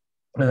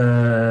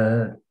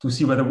 to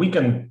see whether we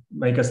can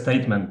make a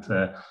statement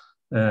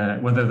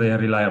whether they are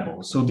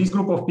reliable. So this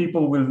group of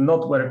people will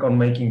not work on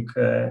making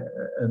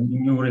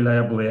new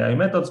reliable AI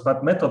methods,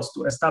 but methods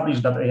to establish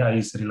that AI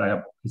is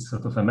reliable. It's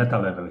sort of a meta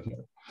level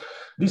here.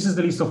 This is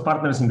the list of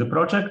partners in the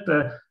project.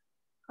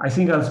 I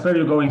think I'll spare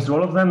you going through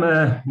all of them.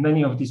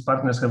 Many of these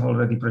partners have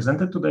already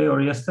presented today or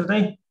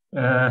yesterday.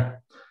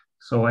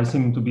 So I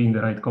seem to be in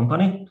the right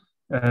company.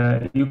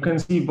 You can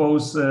see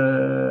both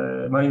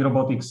marine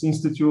robotics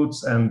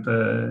institutes and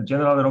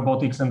general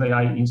robotics and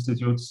AI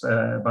institutes,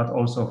 but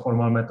also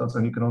formal methods.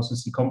 And you can also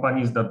see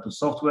companies that do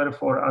software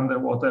for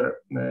underwater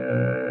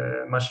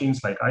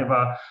machines like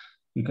IVA.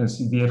 You can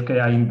see the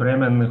FKI in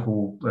Bremen,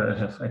 who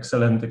have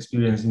excellent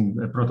experience in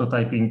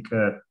prototyping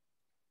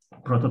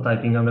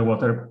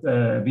underwater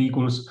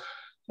vehicles.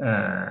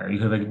 You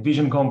have a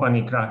vision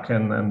company,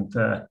 Kraken, and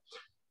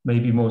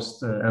maybe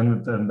most,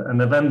 and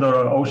a vendor,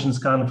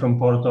 OceanScan from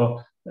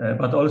Porto,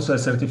 but also a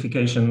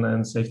certification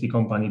and safety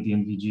company,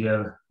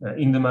 DNVGL,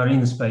 in the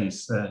marine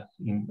space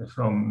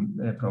from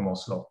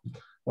Oslo,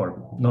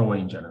 or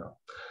Norway in general.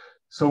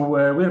 So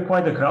we're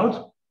quite a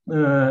crowd,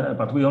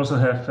 but we also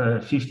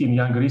have 15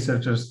 young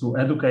researchers to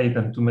educate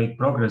and to make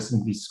progress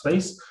in this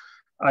space.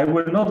 I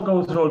will not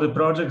go through all the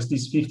projects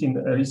these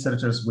 15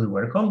 researchers will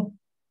work on.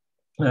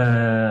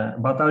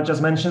 But I'll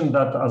just mention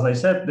that, as I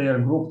said, they are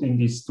grouped in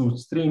these two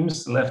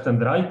streams, left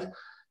and right.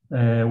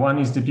 One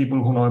is the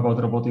people who know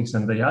about robotics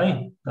and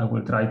AI that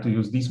will try to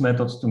use these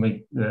methods to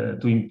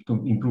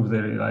improve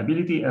their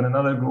reliability, and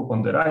another group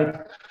on the right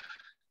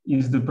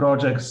is the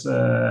projects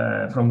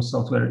from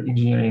software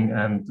engineering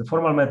and the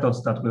formal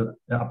methods that will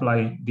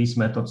apply these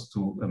methods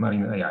to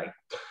marine AI.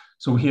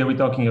 So here we're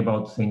talking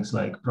about things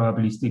like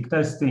probabilistic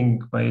testing,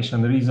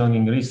 Bayesian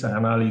reasoning, risk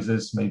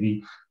analysis,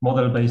 maybe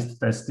model-based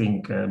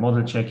testing,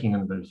 model checking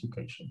and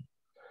verification.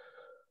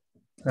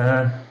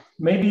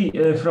 Maybe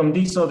from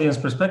this audience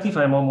perspective,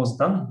 I'm almost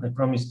done. I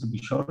promise to be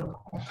short.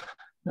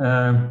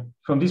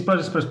 From this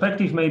project's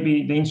perspective,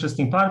 maybe the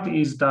interesting part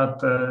is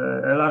that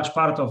a large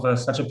part of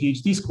such a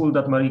PhD school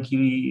that Marie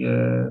Curie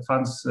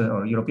funds,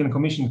 or European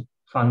Commission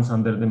funds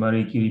under the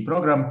Marie Curie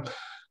program,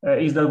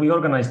 is that we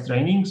organize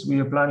trainings. We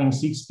are planning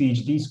 6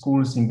 PhD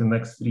schools in the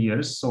next 3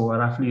 years, so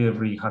roughly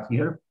every half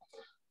year,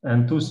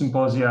 and 2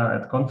 symposia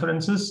at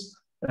conferences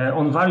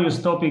on various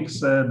topics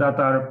that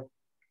are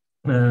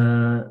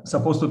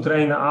supposed to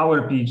train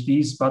our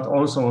PhDs, but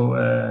also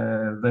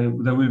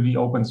there will be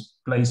open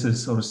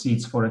places or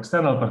seats for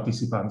external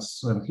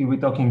participants. And here we're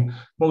talking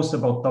both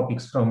about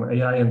topics from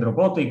AI and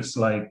robotics,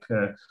 like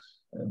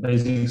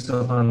basics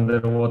of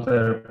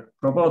underwater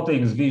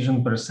robotics,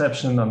 vision,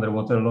 perception,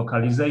 underwater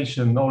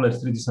localization, knowledge,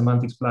 3D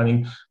semantics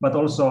planning, but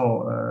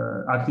also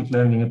active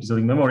learning,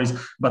 episodic memories,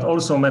 but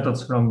also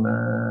methods from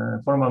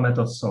formal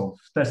methods of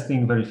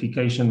testing,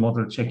 verification,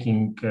 model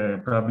checking,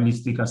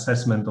 probabilistic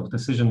assessment of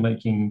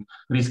decision-making,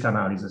 risk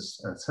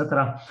analysis,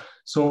 etc.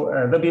 So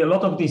there'll be a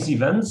lot of these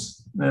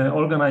events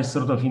organized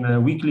sort of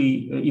in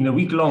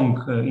week-long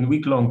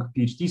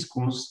PhD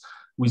schools,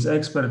 with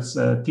experts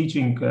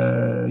teaching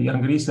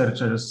young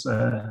researchers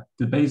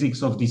the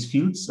basics of these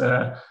fields.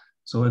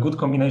 So a good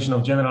combination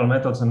of general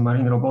methods and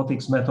marine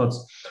robotics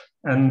methods.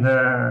 And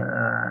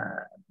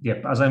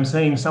yep, as I'm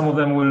saying, some of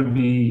them will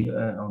be,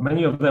 or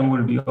many of them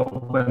will be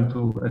open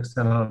to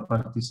external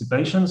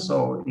participation.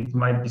 So it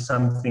might be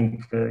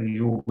something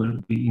you will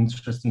be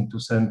interesting to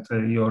send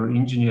your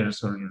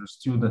engineers or your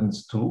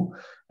students to.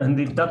 And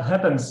if that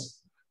happens,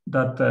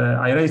 that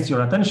I raised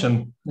your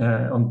attention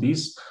on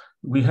this,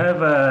 we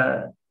have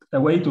a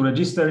way to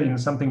register in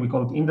something we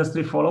call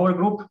industry follower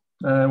group,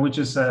 which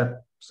is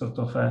a sort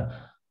of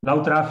a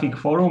low traffic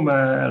forum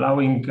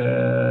allowing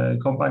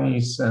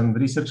companies and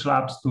research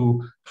labs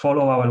to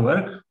follow our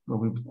work.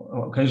 We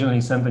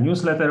occasionally send a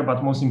newsletter,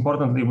 but most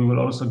importantly, we will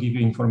also give you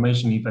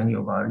information if any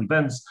of our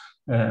events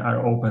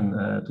are open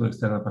to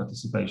external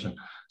participation.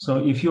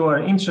 So if you are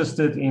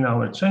interested in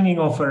our training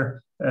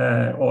offer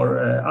or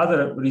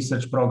other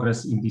research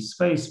progress in this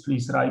space,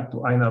 please write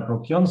to Einar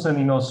Broch-Jonsen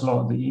in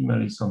Oslo. The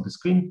email is on the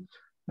screen,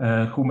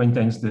 who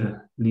maintains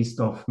the list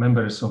of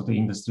members of the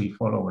industry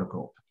follower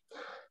group.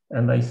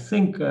 And I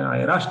think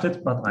I rushed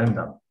it, but I'm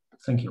done.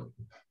 Thank you.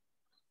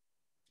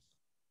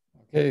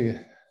 Okay,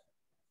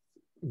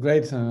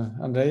 great,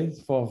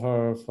 Andrzej,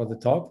 for the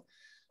talk.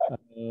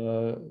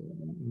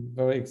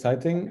 Very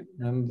exciting.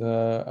 And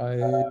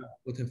I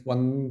would have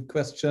one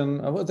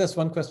question. There's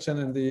one question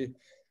in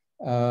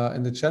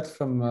the chat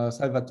from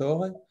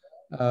Salvatore,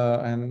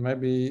 and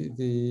maybe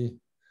the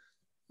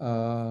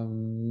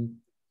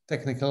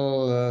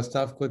technical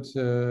staff could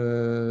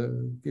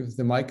give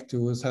the mic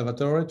to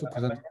Salvatore to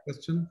present the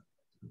question.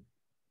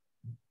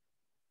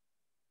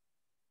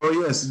 Oh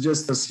yes,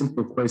 just a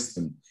simple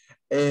question.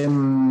 I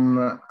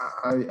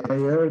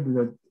heard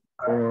that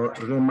for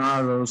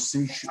REMARO's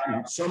issue,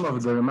 some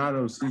of the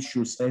REMARO's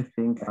issues, I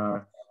think,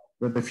 are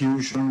the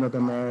diffusion, data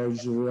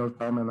merge,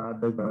 real-time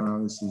and data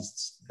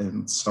analysis,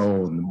 and so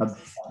on. But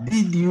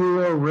did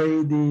you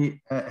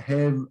already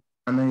have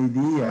an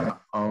idea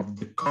of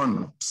the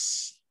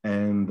CONOPS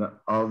and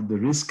of the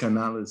risk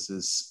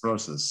analysis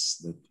process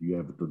that you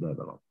have to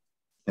develop?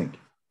 Thank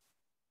you.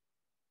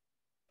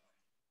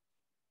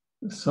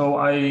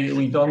 So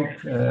we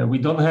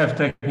don't have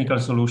technical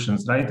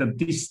solutions, right? At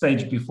this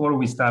stage, before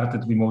we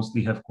started, we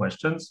mostly have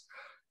questions.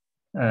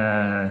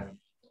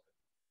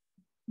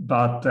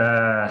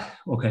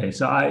 Okay,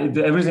 so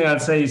everything I'll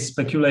say is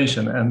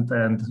speculation, and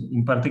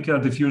in particular,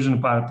 the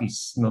fusion part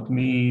is not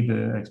me.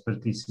 The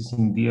expertise is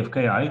in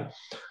DFKI.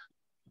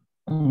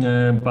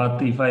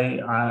 But if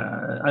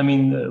I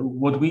mean,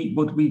 what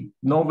we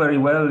know very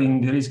well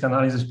in the risk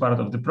analysis part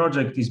of the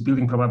project is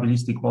building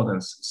probabilistic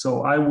models.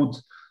 So I would,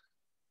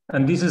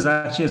 and this is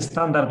actually a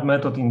standard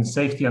method in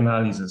safety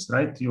analysis,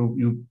 right?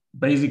 You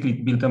basically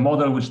build a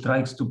model which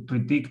tries to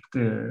predict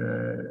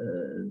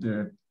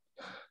the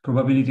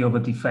probability of a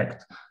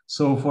defect.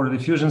 So for the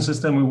fusion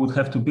system, we would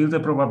have to build a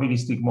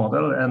probabilistic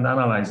model and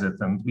analyze it.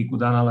 And we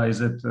could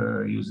analyze it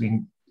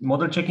using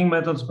model checking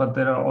methods, but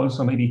there are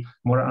also maybe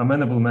more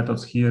amenable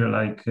methods here,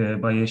 like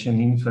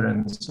Bayesian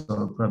inference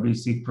or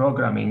probabilistic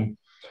programming,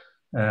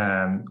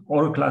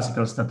 or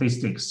classical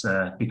statistics,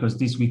 because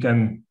this we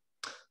can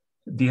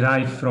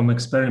derive from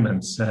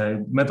experiments.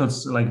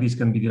 Methods like this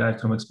can be derived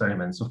from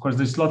experiments. Of course,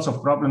 there's lots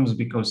of problems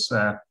because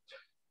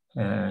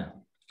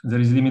there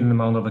is a limited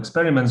amount of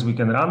experiments we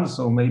can run.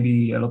 So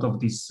maybe a lot of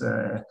this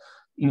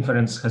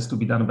inference has to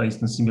be done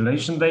based on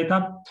simulation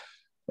data.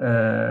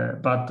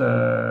 But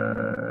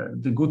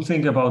the good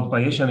thing about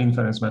Bayesian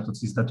inference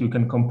methods is that you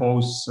can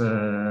compose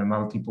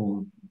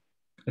multiple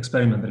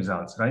experiment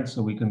results, right?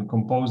 So we can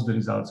compose the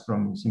results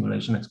from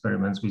simulation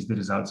experiments with the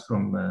results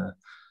from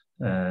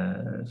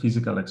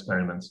physical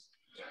experiments.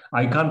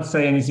 I can't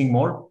say anything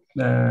more,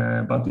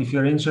 but if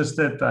you're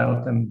interested,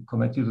 I can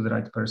connect you to the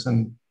right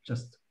person.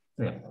 Just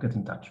get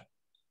in touch.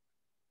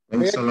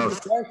 Thanks a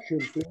lot.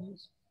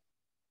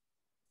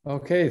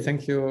 Okay,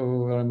 thank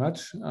you very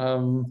much.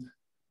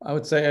 I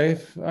would say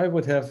I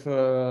would have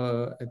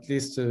at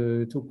least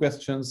 2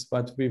 questions,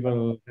 but we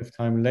will have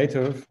time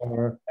later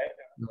for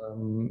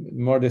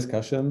more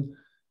discussion.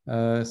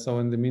 So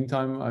in the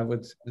meantime, I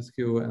would ask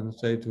you,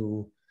 Andrzej,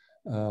 to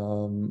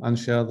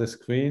unshare the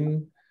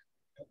screen,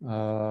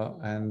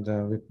 and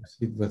we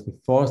proceed with the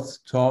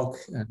 4th talk,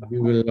 and we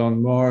will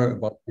learn more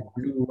about the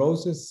Blue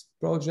Roses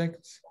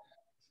project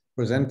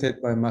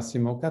presented by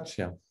Massimo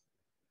Caccia.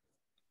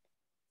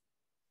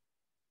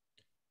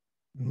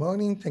 Good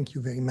morning. Thank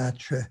you very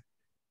much,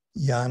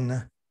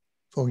 Jan,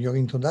 for your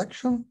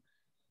introduction.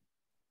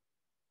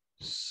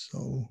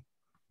 So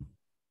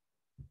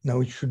now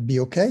it should be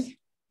okay.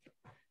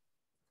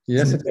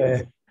 Yes.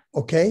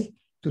 Okay.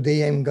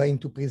 Today I'm going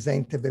to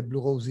present the Blue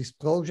Roses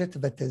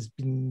project that has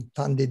been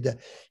funded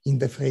in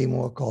the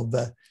framework of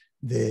the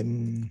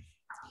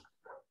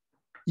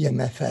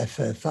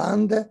EMFF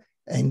fund,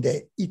 and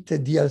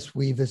it deals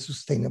with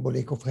sustainable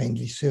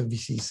eco-friendly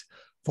services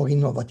for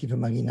innovative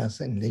marinas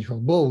and leisure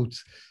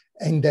boats.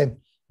 And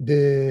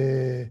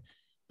the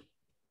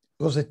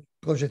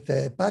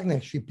project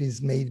partnership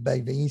is made by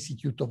the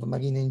Institute of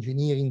Marine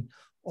Engineering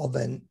of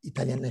an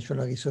Italian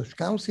National Research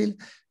Council,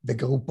 the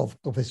group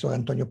of Professor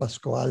Antonio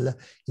Pascoal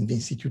in the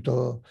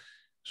Instituto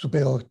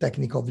Superior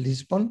Técnico of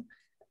Lisbon,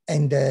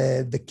 and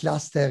the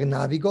cluster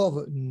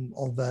Navigo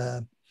of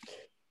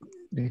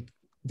the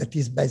that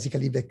is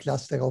basically the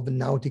cluster of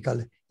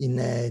nautical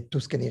in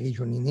Tuscany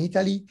region in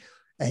Italy,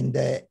 and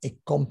a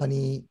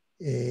company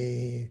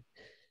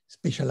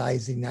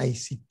specialized in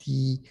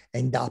ICT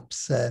and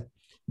apps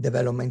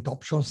development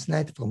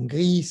OptionsNet from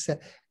Greece,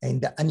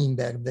 and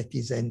Annenberg, that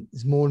is a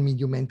small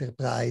medium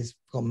enterprise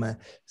from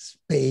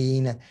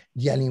Spain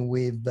dealing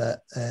with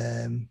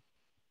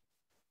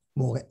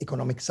more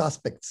economic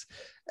aspects.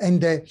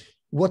 And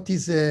what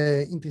is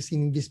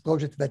interesting in this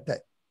project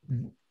that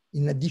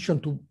in addition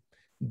to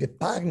the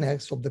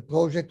partners of the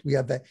project, we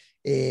have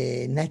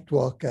a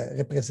network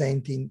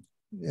representing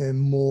a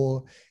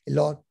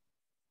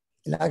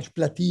large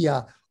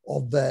plethora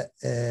of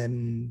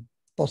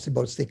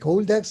possible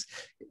stakeholders,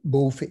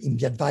 both in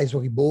the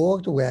advisory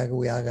board, where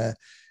we are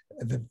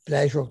the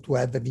pleasure to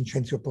have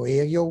Vincenzo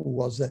Poerio, who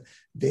was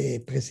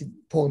the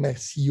former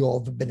CEO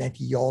of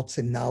Benetti Yachts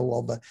and now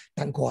of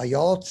Tancoa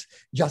Yachts,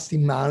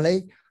 Justin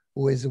Marley,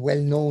 who is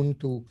well known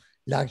to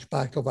large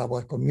part of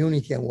our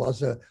community and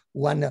was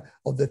one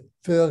of the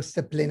first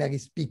plenary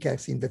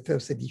speakers in the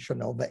first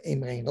edition of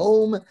EMRA in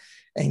Rome,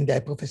 and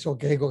Professor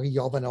Gregory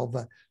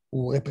Jovanov,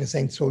 who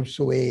represents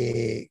also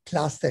a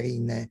cluster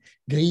in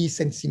Greece,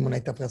 and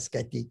Simonetta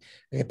Fraschetti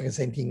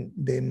representing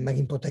the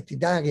marine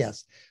protected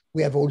areas.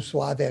 We have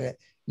also other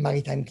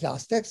maritime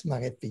clusters,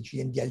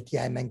 MARFG and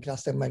DLTM, and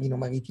Cluster Marino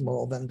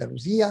Marittimo of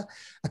Andalusia,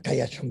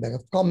 Acaia Chamber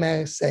of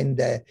Commerce,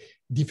 and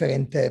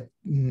different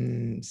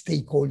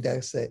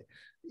stakeholders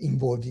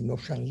involved in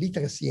ocean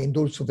literacy. And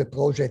also the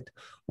project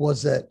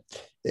was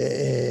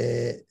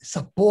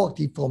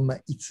supported from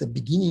its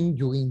beginning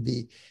during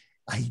the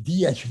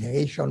idea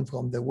generation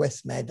from the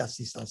West Med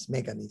assistance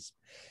mechanism.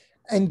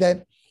 And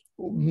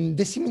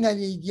the similar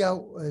idea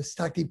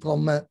started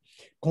from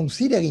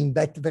considering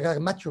that there are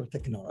mature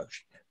technology,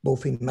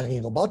 both in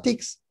marine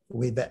robotics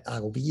with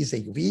ROVs,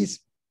 AUVs,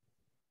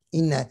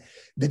 in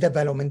the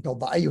development of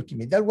IoT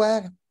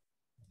middleware,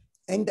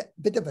 and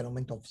the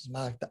development of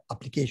smart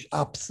application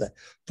apps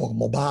for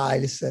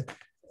mobiles,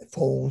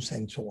 phones,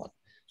 and so on.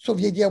 So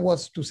the idea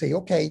was to say,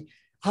 okay,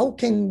 how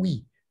can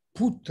we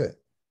put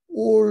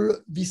all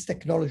this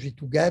technology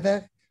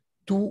together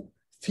to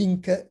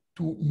think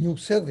to new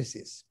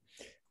services?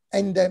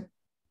 And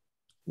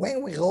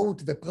when we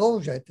wrote the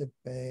project,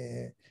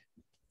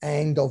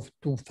 end of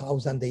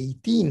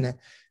 2018,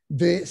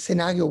 the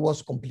scenario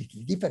was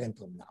completely different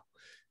from now.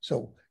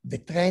 So the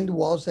trend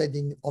was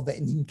of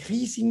an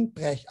increasing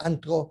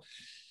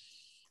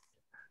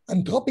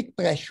anthropic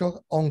pressure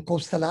on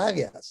coastal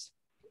areas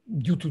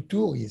due to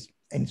tourism.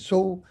 And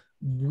so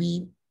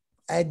we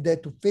had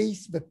to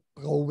face the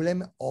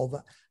problem of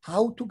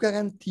how to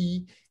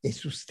guarantee a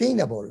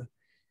sustainable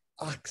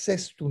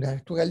access to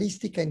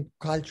naturalistic and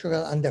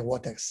cultural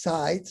underwater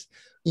sites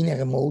in a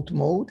remote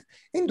mode,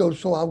 and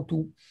also how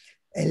to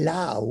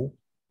allow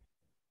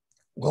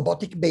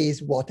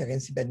robotic-based water and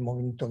seabed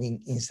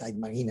monitoring inside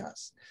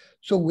marinas.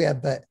 So we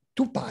have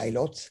two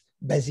pilots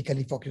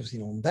basically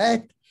focusing on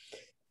that.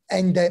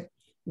 And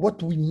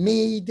what we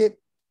made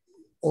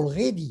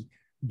already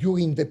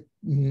during the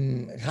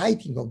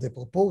writing of the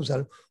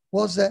proposal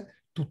was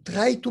to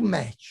try to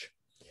match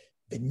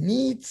the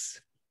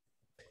needs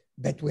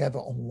that we have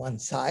on one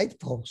side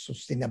for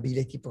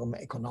sustainability from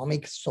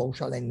economic,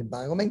 social, and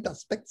environment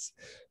aspects.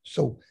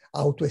 So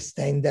how to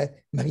extend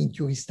marine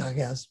tourist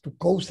areas to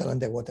coastal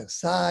underwater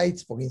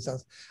sites, for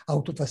instance,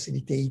 how to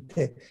facilitate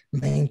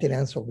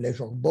maintenance of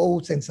leisure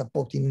boats and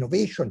supporting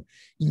innovation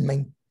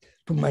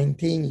to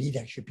maintain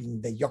leadership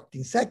in the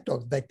yachting sector.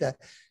 That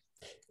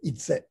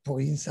it's,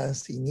 for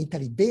instance, in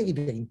Italy, very,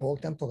 very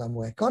important for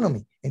our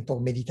economy and for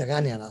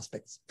Mediterranean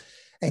aspects.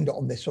 And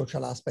on the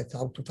social aspects,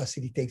 how to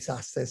facilitate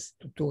access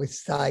to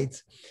tourist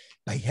sites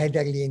by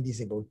elderly and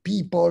disabled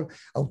people,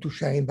 how to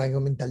share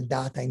environmental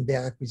data and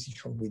their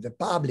acquisition with the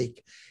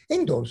public,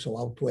 and also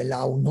how to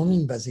allow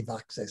non-invasive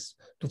access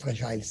to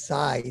fragile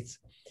sites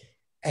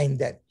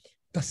and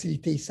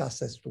facilitate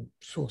access to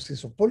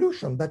sources of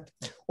pollution. But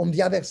on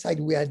the other side,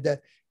 we had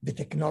the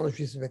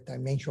technologies that I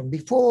mentioned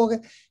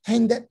before,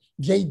 and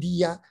the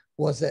idea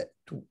was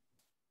to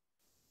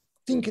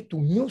think to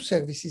new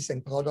services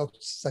and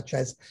products such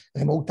as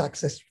remote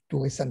access to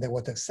tourist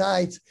underwater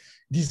sites,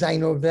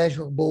 design of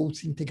leisure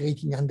boats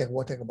integrating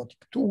underwater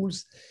robotic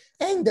tools,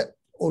 and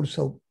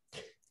also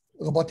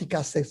robotic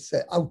access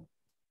out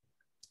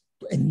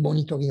and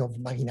monitoring of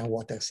marina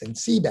waters and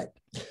seabed.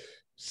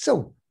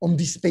 So on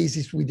this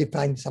basis, we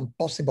defined some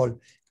possible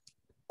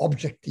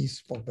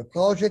objectives for the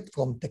project,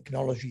 from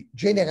technology,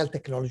 general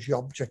technology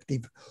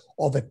objective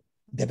of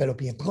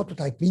developing a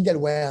prototype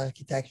middleware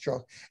architecture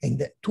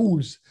and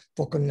tools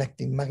for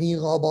connecting marine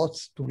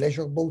robots to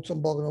leisure boats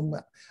on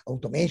board,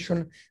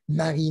 automation,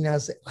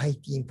 marinas,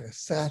 IT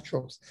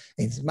infrastructures,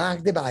 and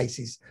smart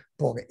devices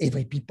for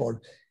every people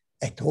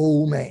at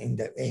home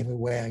and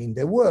everywhere in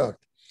the world.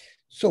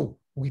 So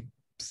we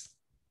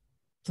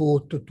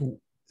thought to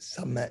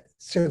some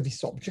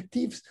service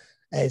objectives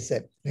as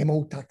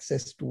remote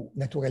access to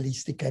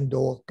naturalistic and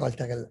or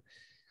cultural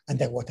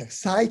underwater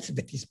sites.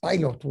 That is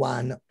pilot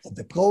one of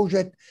the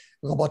project.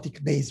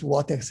 robotic-based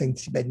water and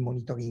seabed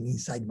monitoring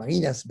inside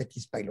marinas, that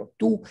is pilot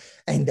 2,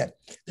 and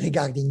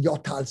regarding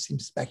yacht hulls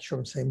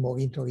inspections and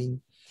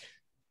monitoring.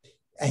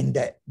 And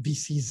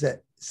this is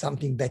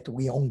something that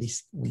we only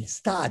will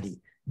study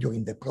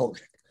during the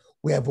project.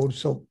 We have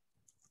also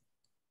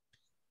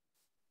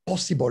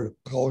possible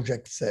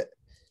projects,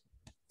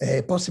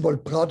 possible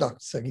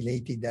products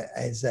related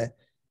as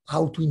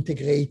how to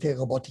integrate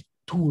robotic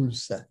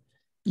tools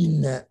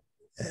in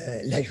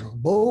leisure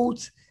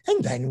boats.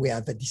 And then we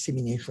have the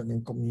dissemination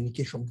and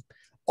communication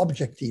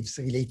objectives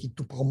related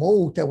to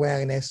promote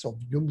awareness of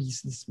new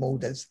business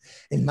models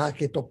and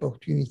market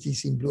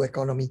opportunities in blue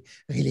economy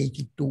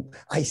related to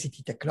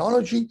ICT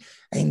technology,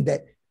 and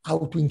how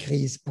to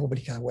increase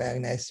public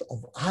awareness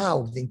of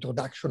how the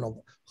introduction of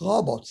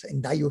robots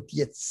and IoT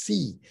at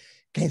sea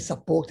can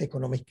support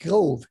economic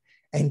growth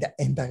and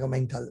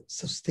environmental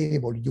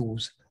sustainable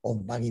use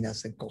of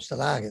marinas and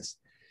coastal areas.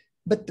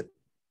 But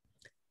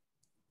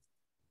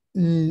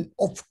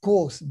of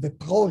course, the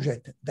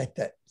project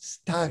that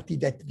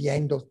started at the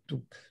end of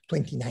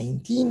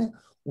 2019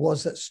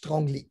 was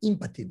strongly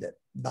impacted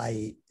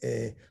by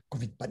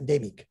COVID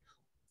pandemic.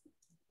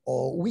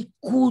 We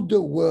could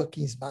work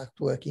in smart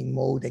working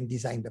mode and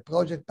design the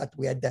project, but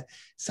we had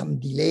some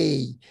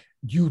delay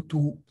due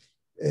to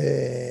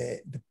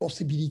the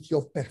possibility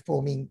of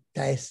performing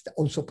tests,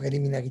 also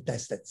preliminary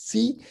tests at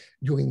sea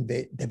during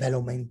the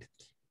development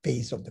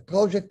phase of the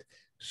project.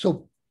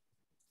 So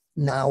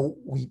now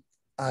we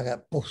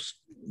are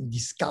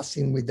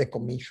discussing with the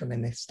Commission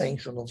an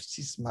extension of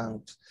 6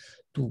 months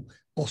to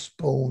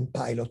postpone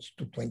pilots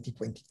to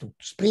 2022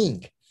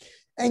 spring.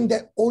 And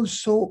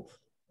also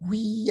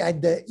we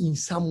had in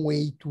some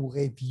way to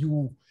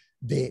review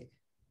the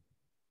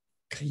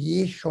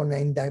creation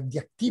and the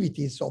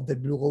activities of the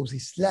Blue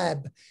Roses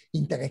Lab,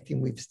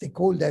 interacting with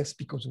stakeholders,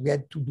 because we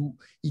had to do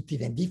it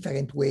in a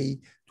different way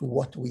to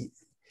what we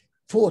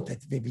thought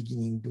at the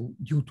beginning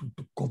due to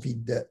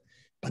COVID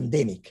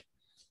pandemic.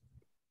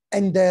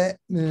 And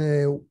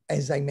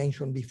as I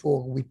mentioned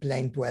before, we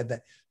plan to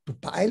have 2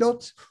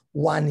 pilots.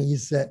 One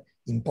is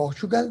in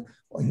Portugal,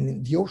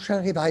 in the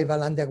Ocean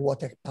Revival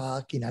Underwater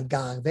Park in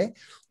Algarve,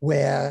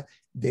 where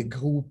the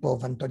group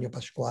of Antonio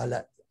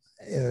Pasquale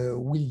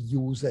will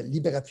use a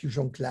Libera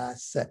Fusion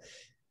class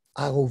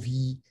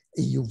ROV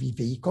AUV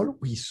vehicle.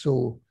 We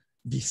saw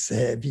this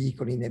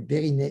vehicle in a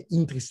very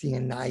interesting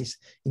and nice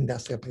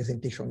industrial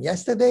presentation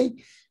yesterday.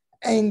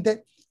 And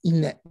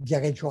in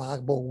Viareggio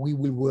Harbor, we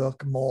will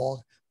work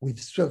more with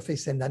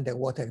surface and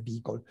underwater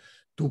vehicle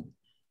to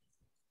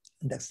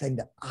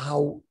understand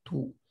how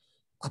to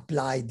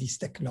apply this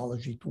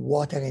technology to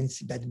water and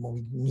seabed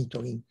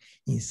monitoring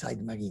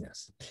inside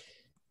marinas.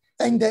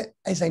 And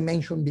as I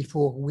mentioned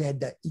before, we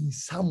had in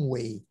some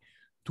way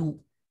to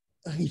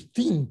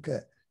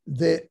rethink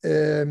the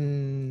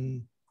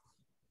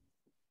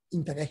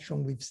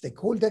interaction with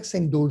stakeholders,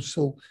 and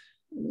also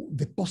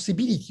the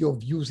possibility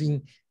of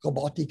using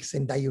robotics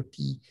and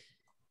IoT,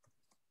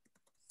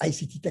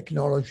 ICT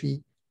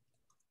technology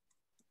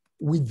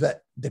with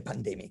the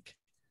pandemic.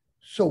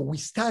 So we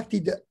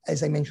started,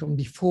 as I mentioned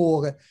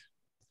before,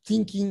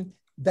 thinking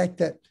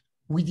that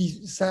we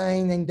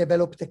design and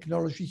develop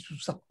technologies to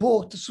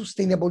support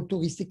sustainable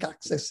touristic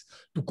access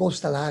to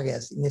coastal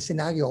areas in a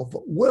scenario of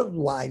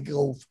worldwide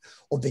growth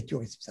of the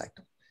tourism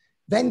sector.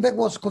 Then there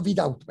was COVID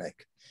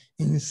outbreak.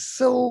 And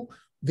so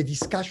the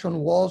discussion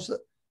was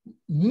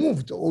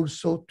moved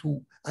also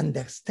to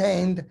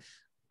understand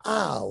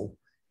how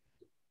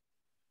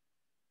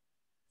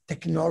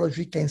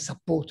technology can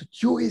support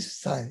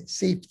tourist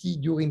safety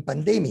during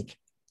pandemic,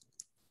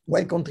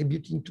 while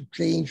contributing to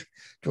change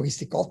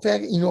touristic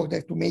offer in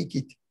order to make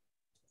it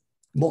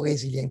more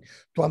resilient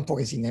to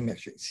unforeseen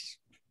emergencies.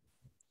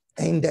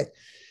 And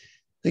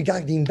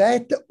regarding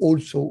that,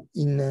 also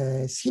in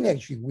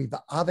synergy with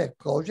other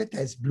projects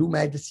as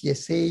BLUEMED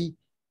CSA,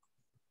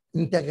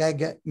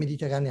 Interreg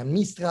Mediterranean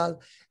Mistral,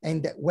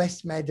 and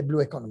WestMed Blue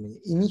Economy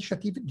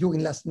Initiative.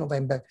 During last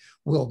November,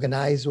 we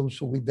organized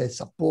also with the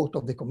support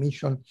of the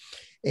Commission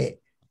an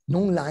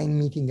online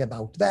meeting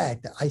about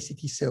that,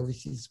 ICT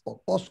services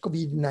for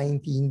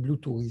post-COVID-19 blue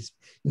tourism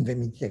in the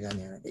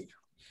Mediterranean region.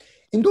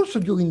 And also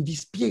during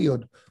this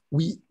period,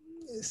 we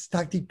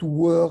started to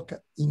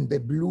work in the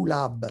Blue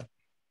Lab,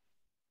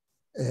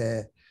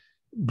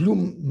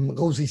 Blue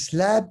Roses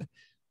Lab,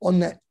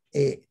 on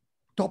a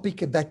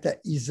topic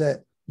that is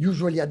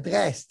usually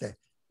addressed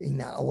in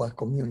our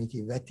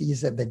community, that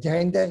is the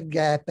gender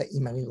gap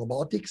in marine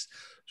robotics.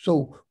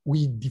 So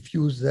we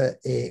diffused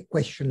a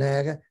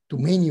questionnaire to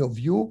many of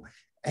you,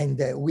 and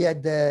we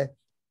had a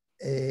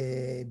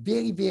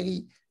very,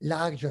 very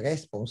large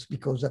response,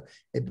 because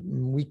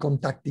we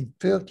contacted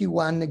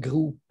 31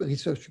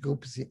 research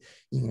groups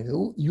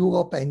in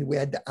Europe, and we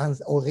had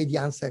already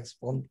answers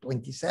from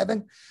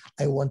 27.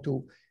 I want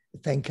to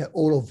thank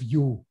all of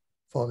you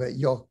for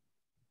your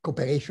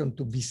cooperation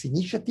to this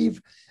initiative.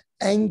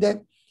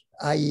 And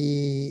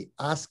I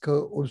ask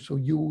also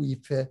you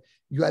if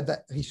you have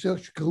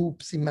research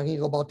groups in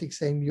marine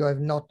robotics and you have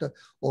not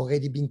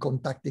already been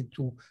contacted,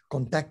 to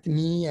contact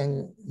me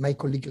and my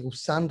colleague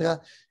Russandra,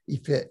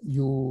 if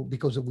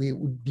because we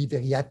would be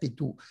very happy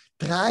to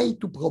try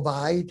to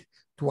provide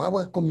to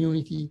our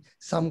community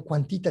some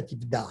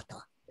quantitative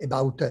data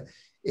about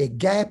a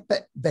gap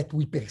that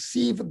we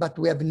perceive, but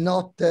we have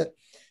not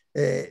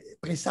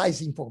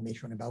precise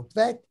information about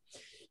that.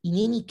 In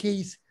any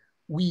case,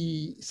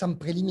 some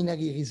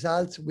preliminary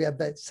results, we have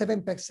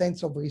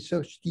 7% of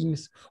research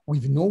teams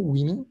with no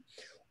women,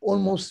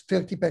 almost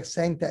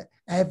 30%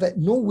 have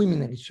no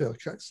women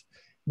researchers,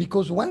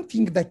 because one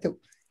thing that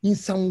in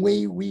some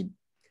way we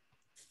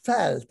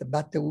felt,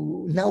 but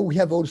now we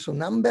have also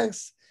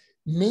numbers,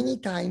 many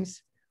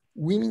times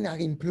women are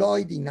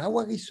employed in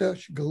our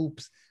research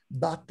groups,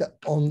 but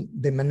on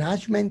the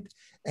management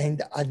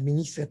and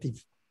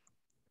administrative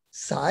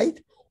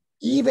side,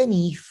 even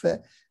if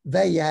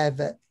they have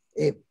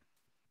a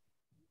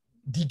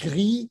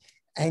degree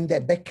and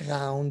a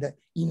background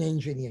in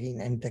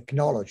engineering and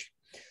technology.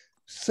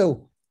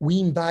 So we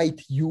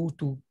invite you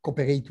to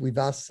cooperate with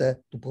us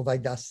to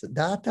provide us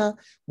data.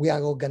 We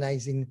are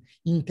organizing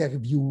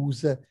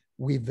interviews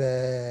with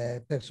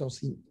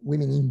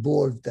women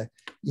involved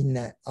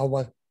in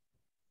our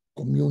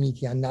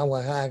community and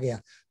our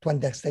area to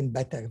understand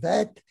better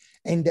that.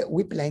 And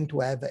we plan to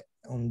have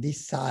on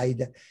this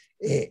side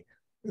a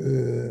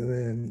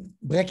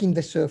Breaking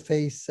the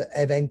Surface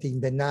event in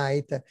the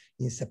night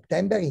in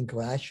September in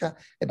Croatia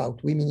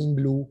about women in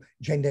blue,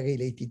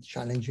 gender-related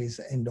challenges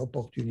and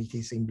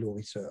opportunities in blue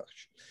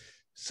research.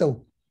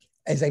 So,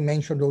 as I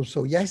mentioned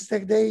also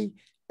yesterday,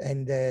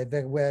 and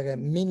there were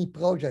many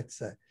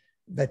projects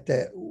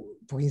that,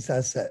 for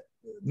instance,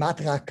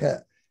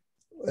 MATRAC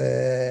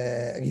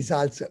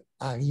results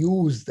are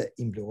used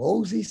in Blue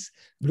Roses.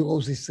 Blue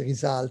Roses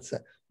results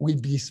will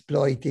be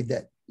exploited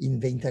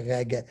in the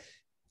Interreg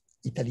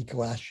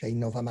Italy-Croatia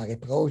Innova Mare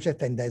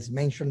project, and as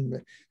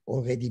mentioned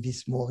already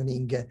this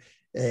morning,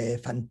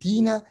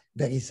 Fantina,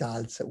 the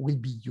results will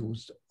be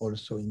used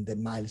also in the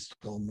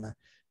Maelstrom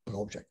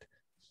project.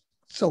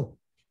 So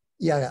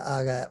here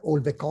are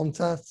all the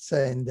contacts,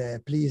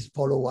 and please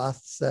follow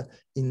us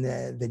in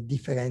the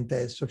different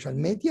social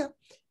media,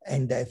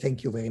 and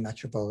thank you very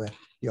much for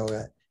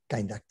your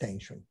kind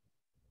attention.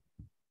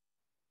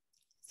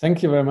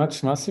 Thank you very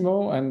much,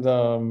 Massimo, and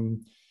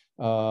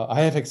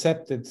I have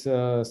accepted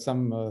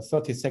some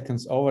 30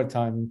 seconds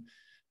overtime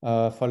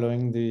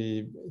following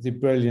the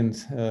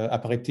brilliant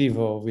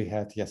aperitivo we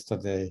had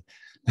yesterday.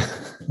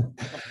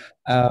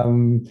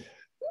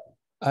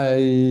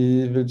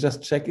 I will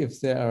just check if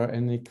there are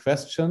any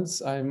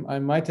questions. I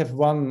might have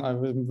one.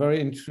 I'm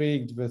very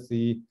intrigued with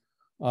the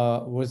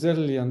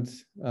resilient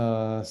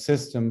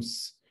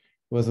systems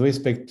with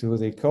respect to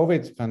the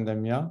COVID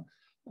pandemic.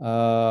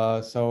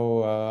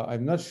 So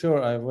I'm not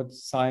sure I would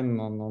sign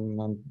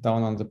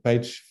down on the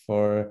page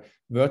for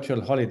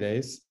virtual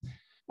holidays,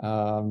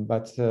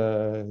 but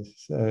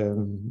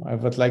I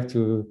would like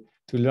to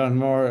learn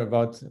more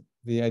about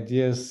the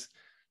ideas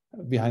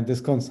behind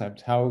this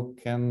concept. How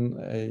can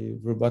a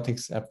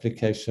robotics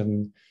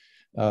application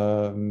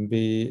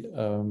be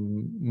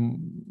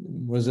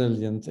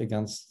resilient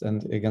against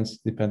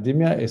the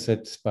pandemic? Is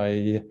it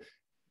by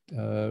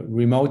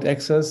remote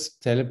access,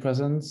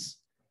 telepresence,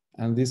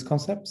 and these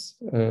concepts?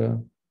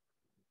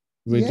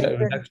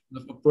 Reduction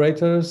of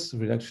operators,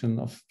 reduction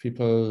of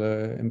people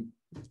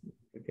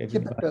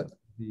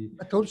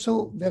but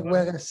also there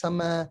were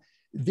some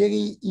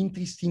very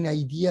interesting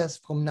ideas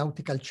from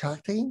nautical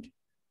chartering,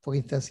 for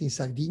instance in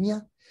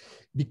Sardinia,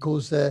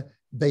 because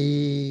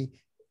they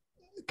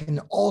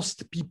can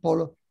host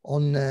people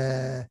on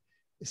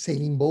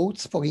sailing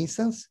boats, for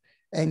instance,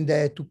 and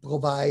to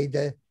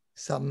provide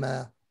some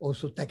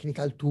also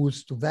technical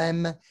tools to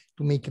them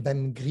to make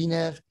them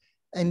greener.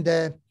 And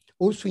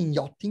also in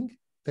yachting,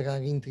 there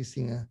are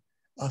interesting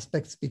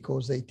aspects,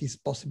 because it is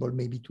possible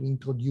maybe to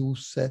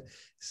introduce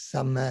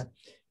some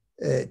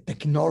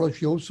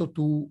technology also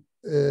to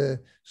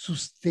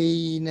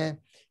sustain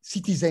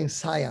citizen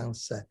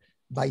science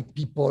by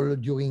people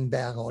during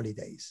their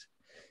holidays.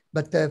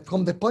 But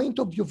from the point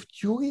of view of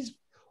tourism,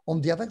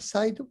 on the other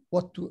side,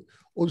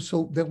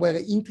 also there were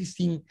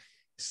interesting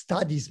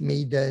studies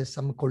made,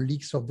 some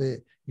colleagues of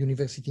the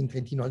University in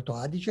Trentino Alto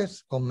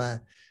Adige from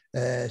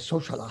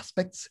social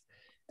aspects.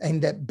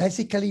 And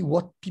basically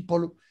what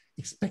people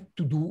expect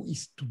to do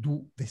is to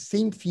do the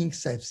same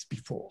things as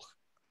before.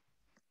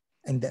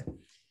 And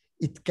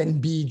it can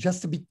be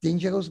just a bit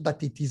dangerous,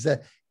 but it is,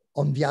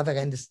 on the other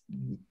hand,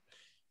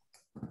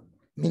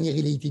 many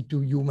related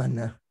to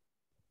human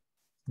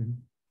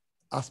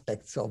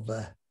aspects of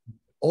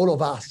all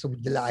of us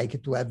would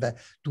like to have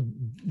to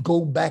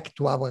go back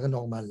to our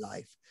normal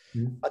life.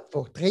 But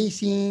for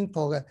tracing,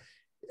 for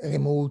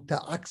remote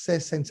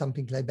access and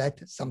something like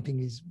that,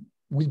 something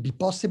will be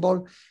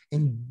possible.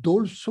 And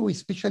also,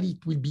 especially,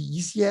 it will be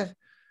easier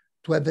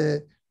to have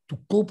to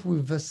cope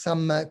with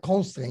some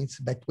constraints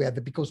that we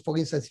have. Because, for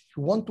instance, if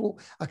you want to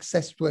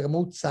access to a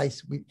remote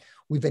site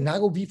with an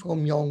ROV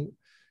from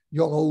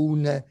your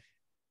own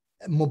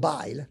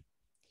mobile,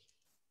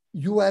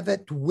 you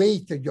have to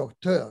wait your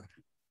turn.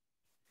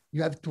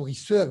 You have to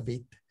reserve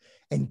it.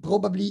 And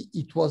probably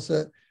it was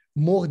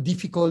more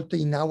difficult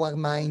in our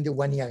mind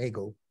 1 year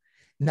ago.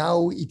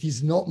 Now it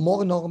is not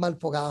more normal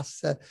for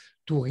us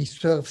to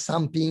reserve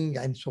something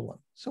and so on.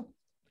 So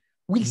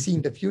we'll see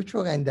in the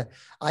future. And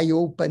I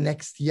hope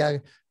next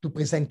year to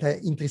present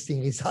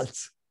interesting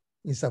results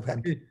in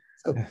Southampton.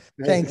 So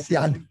thanks,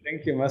 Jan.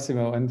 Thank you,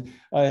 Massimo. And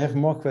I have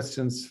more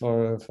questions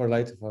for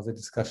later for the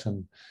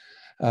discussion.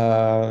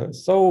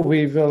 So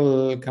we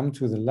will come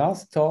to the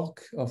last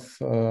talk of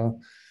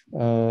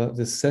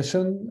this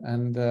session,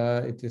 and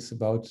it is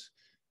about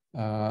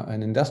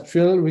an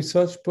industrial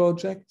research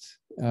project,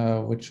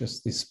 which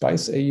is the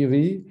SPICE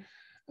AUV,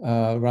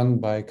 run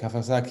by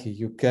Kawasaki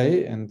UK,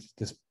 and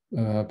it is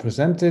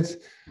presented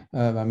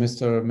by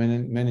Mr.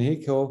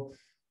 Minehiko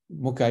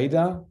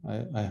Mukaida.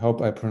 I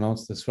hope I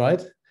pronounced this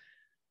right.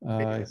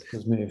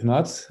 Excuse me if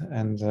not.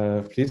 And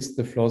please,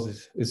 the floor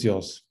is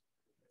yours.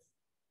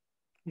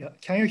 Yeah,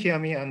 can you hear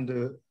me?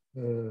 And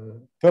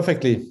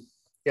perfectly.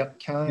 Yeah,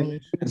 can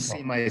you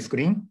see my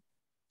screen?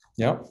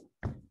 Yeah.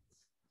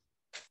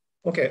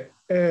 Okay.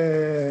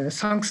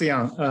 Thanks,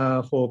 Jan,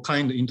 for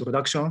kind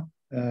introduction.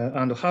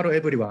 And hello,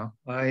 everyone.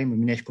 I'm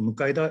Minehiko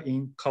Mukaida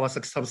in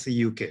Kawasaki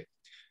Subsea UK.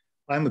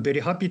 I'm very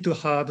happy to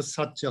have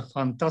such a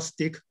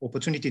fantastic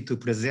opportunity to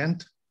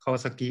present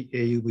Kawasaki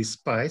AUV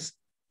SPICE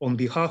on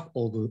behalf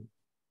of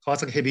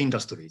Kawasaki Heavy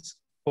Industries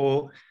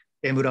for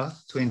EMRA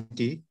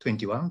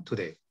 2021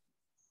 today.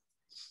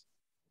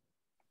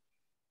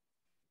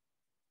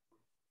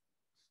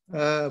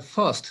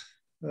 First,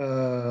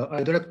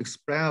 I'd like to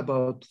explain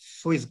about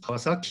who is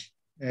Kawasaki.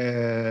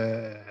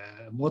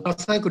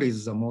 Motorcycle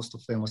is the most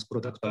famous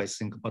product, I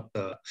think, but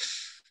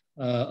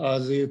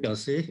as you can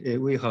see,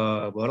 we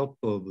have a lot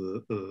of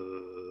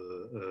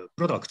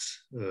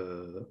products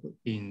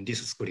in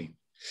this screen.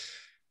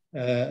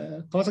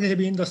 Kawasaki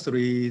Heavy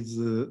Industries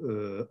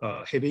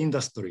heavy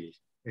industry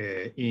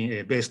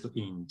based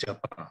in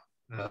Japan.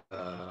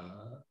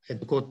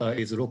 Headquarters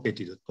is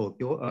located in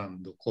Tokyo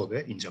and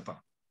Kobe in Japan.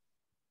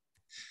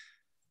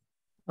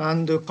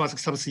 And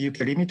Kawasaki Subsea UK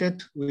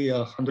Ltd, we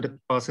are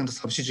 100%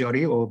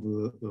 subsidiary of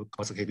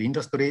Kawasaki Heavy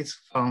Industries,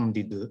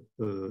 founded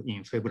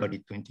in February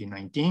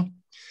 2019.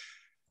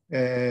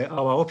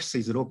 Our office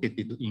is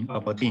located in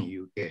Aberdeen,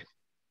 UK.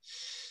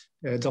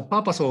 The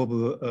purpose of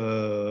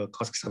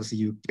Kawasaki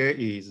Subsea UK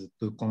is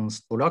to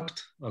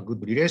construct a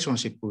good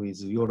relationship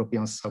with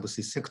European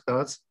subsea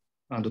sectors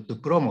and to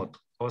promote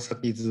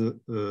Kawasaki's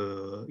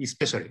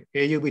especially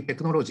AUV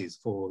technologies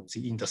for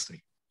the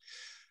industry.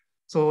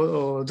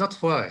 So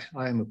that's why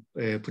I'm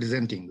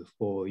presenting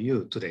for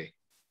you today.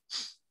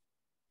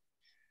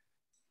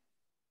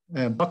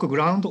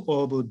 Background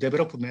of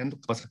development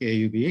Kawasaki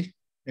AUV.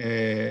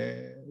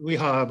 We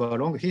have a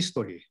long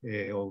history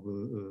of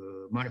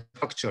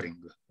manufacturing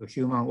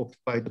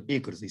human-occupied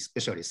vehicles,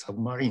 especially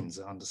submarines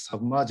and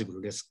submersible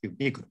rescue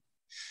vehicles.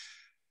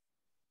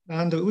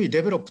 And we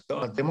developed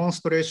a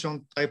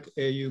demonstration type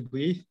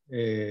AUV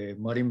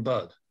marine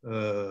bird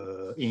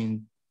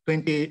in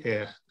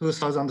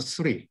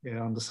 2003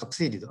 and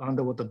succeeded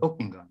underwater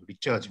docking and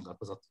recharging at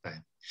that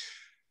time.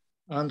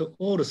 And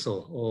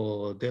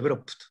also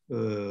developed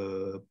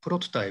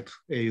prototype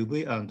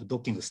AUV and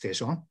docking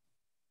station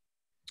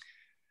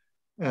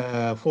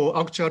for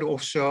actual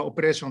offshore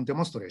operation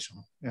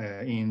demonstration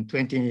in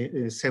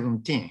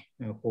 2017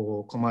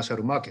 for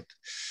commercial market.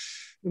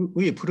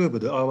 We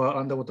proved our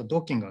underwater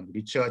docking and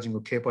recharging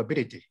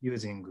capability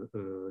using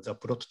the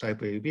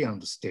prototype AUV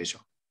and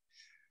station.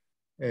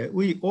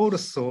 We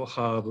also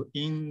have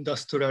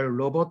industrial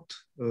robot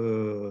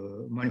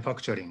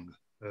manufacturing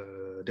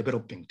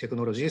developing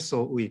technology,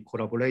 so we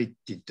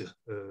collaborated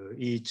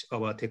each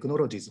our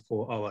technologies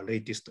for our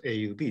latest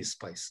AUV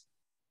SPICE.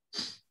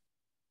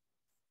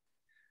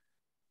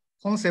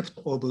 Concept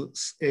of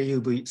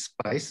AUV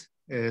SPICE.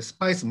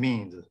 SPICE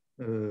means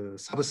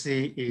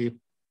subsea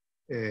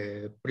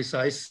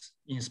precise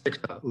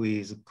inspector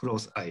with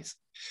close eyes.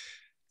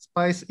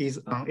 SPICE is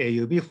an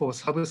AUV for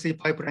subsea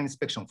pipeline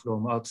inspection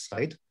from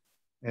outside.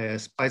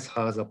 SPICE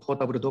has a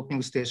portable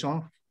docking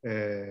station.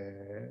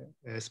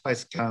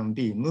 SPICE can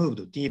be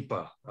moved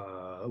deeper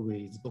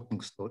with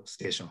docking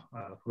station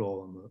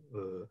from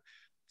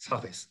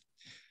surface.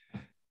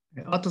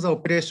 At the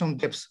operation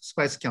depth,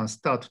 SPICE can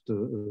start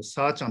to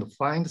search and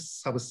find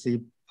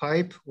subsea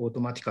pipe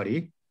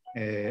automatically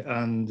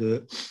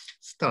and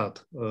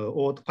start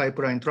auto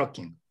pipeline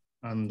tracking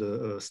and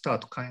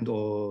start kind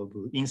of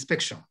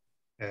inspection.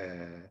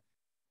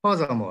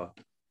 Furthermore,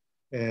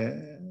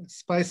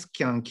 SPICE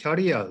can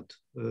carry out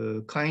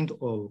kind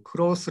of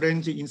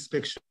close-range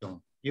inspection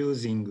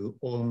using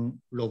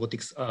on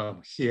robotics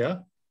arm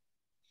here.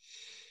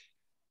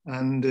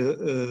 And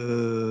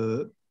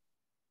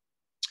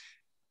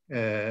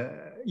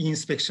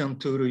inspection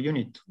tool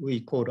unit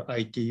we call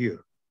ITU,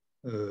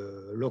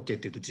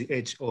 located at the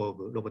edge of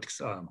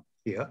robotics arm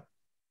here.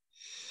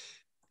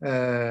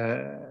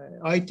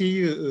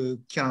 ITU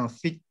can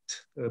fit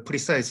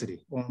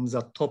precisely on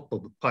the top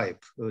of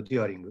pipe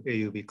during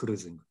AUV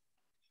cruising.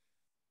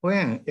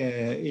 when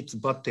its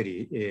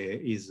battery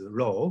is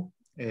low,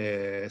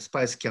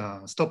 SPICE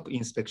can stop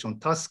inspection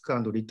task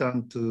and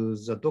return to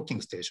the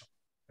docking station.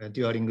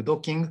 During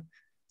docking,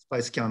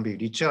 SPICE can be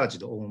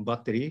recharged on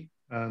battery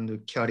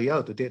and carry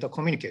out data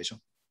communication.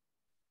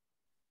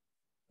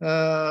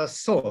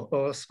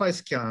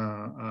 SPICE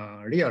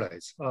can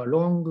realize a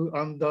long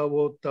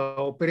underwater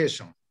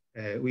operation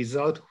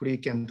without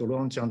frequent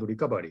launch and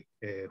recovery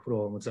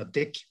from the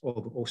deck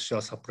of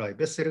offshore supply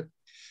vessel.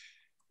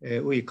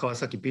 We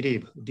Kawasaki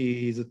believe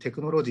these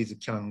technologies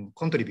can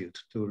contribute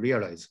to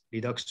realize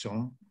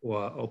reduction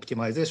or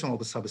optimization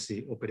of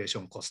subsea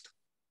operation cost.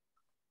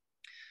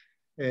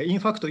 In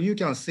fact, you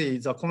can see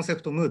the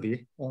concept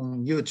movie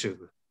on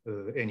YouTube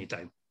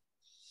anytime.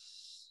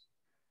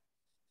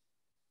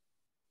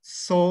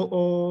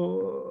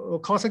 So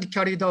Kawasaki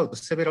carried out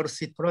several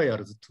sea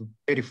trials to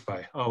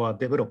verify our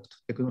developed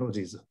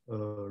technologies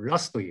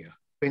last year,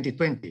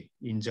 2020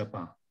 in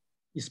Japan,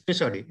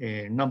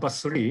 especially number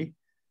 3,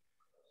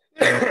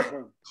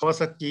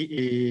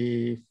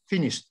 Kawasaki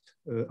finished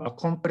a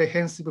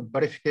comprehensive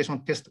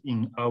verification test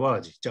in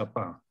Awaji,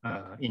 Japan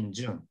in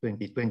June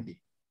 2020.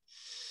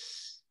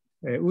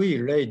 We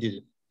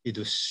laid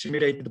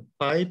simulated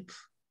pipe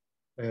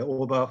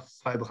over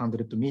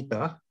 500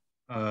 meters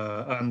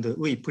and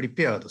we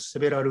prepared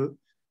several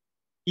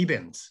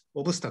events,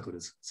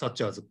 obstacles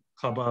such as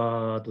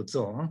covered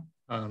zone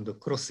and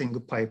crossing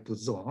pipe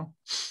zone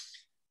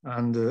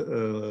and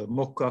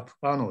mock-up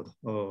anode,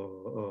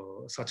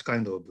 such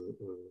kind of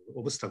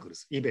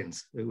obstacles,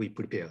 events we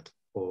prepared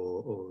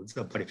for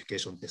the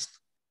verification test.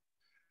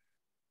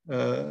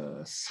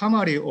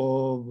 Summary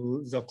of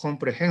the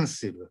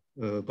comprehensive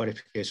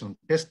verification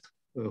test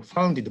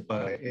founded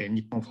by a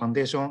Nippon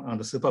Foundation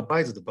and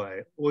supervised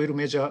by Oil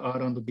Major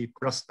R&D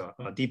Cluster,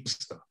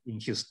 Deepster in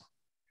Houston.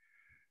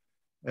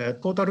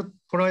 Total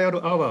trial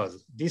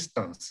hours,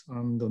 distance,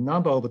 and the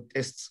number of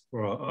tests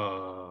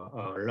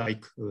were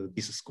like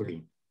this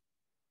screen.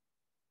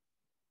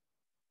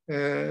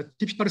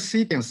 Typical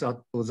sequence at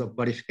the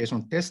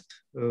verification test,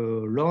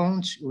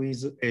 launch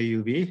with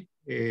AUV,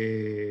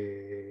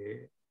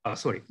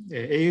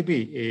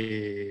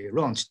 AUV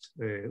launched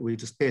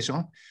with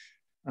station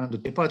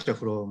and departure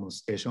from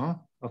station.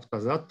 After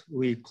that,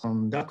 we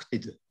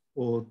conducted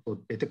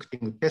auto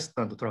detecting test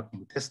and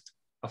tracking test.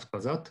 After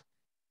that,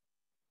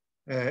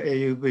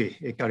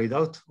 AUV carried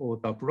out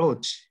auto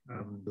approach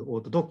and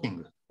auto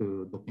docking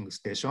to docking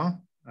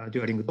station.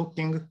 During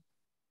docking,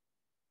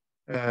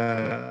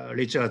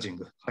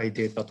 recharging, high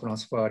data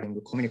transferring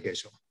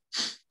communication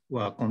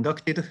were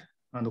conducted.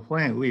 And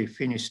when we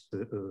finished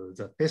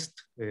the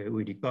test,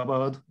 we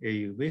recovered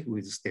AUV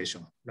with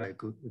station, like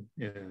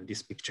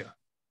this picture.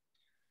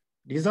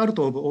 Result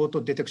of auto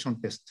detection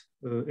test,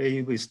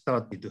 AUV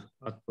started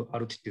at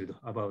altitude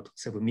about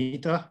 7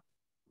 meters.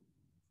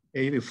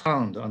 AUV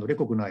found and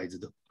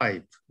recognized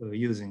pipe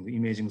using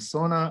imaging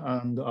sonar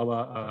and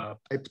our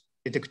pipe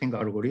detecting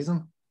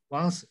algorithm.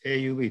 Once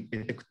AUV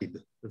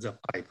detected the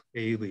pipe,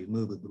 AUV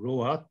moved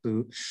lower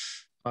to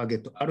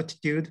target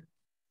altitude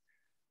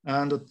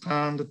and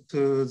turned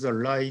to the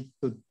right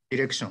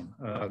direction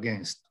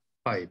against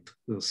pipe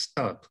to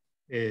start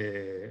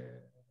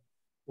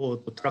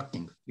auto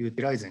tracking,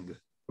 utilizing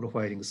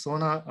profiling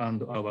sonar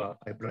and our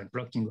pipeline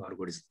tracking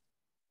algorithm.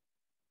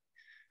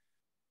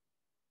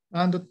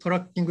 And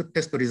tracking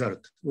test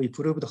result, we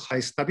proved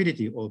high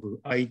stability of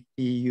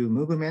ITU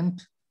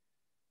movement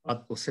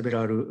at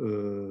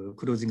several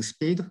cruising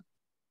speed.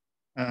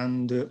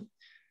 And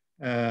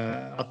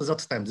at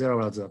that time, there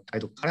was a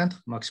tidal current,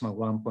 maximum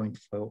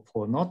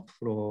 1.4 knot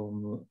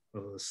from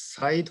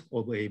side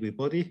of AV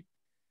body.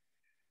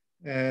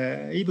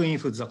 Even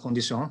if the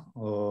condition,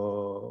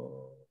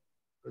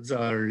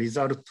 the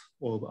result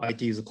of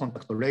ITU's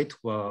contact rate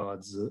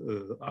was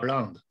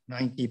around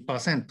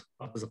 90%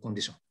 of the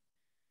condition.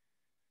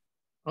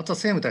 At the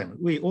same time,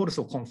 we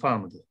also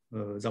confirmed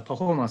the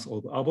performance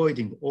of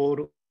avoiding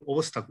all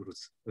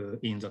obstacles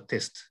in the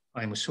test.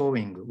 I'm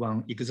showing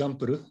one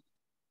example.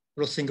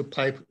 Crossing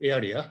pipe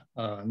area,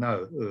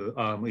 now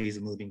arm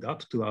is moving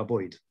up to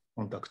avoid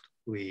contact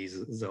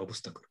with the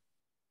obstacle.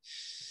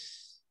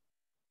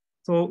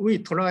 So we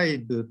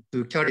tried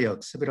to carry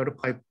out several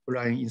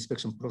pipeline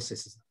inspection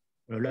processes.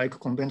 Like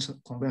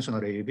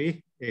conventional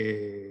AUV,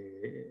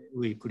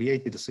 we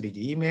created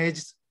 3D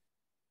images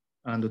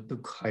and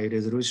took high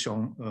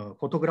resolution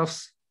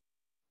photographs.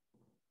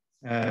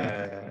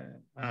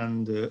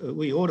 And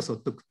we also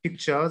took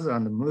pictures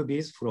and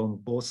movies from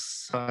both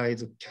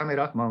sides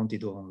camera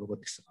mounted on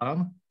robotics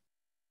arm.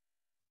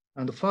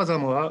 And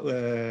furthermore,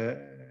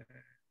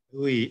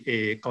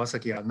 we,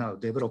 Kawasaki, are now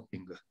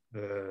developing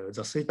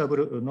the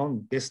suitable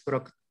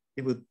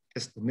non-destructive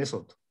test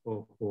method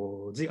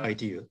for the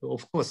ITU.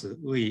 Of course,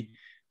 we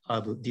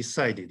have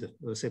decided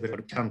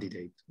several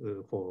candidates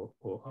for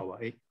our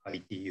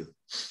ITU.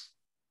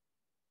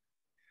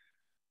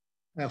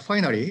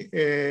 Finally,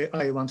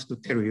 I want to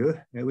tell you,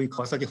 we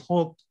Kawasaki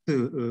hope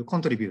to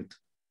contribute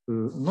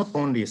to not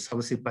only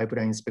subsea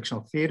pipeline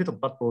inspection field,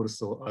 but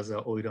also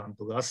other oil and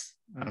gas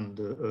and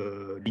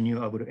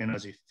renewable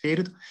energy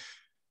field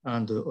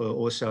and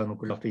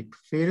oceanographic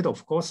field,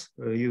 of course,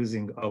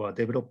 using our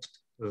developed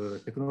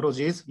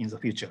technologies in the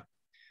future.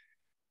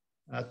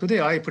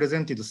 Today, I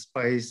presented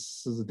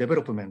SPICE's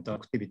development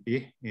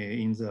activity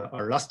in the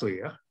last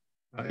year,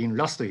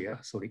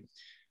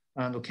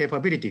 and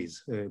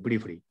capabilities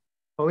briefly.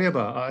 However,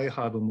 I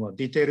have more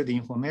detailed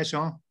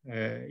information.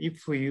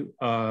 If you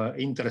are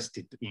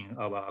interested in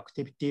our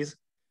activities,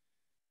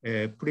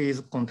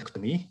 please contact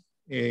me.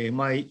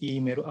 My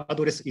email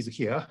address is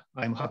here.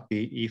 I'm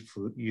happy if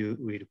you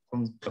will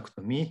contact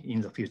me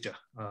in the future.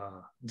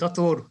 That's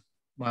all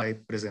my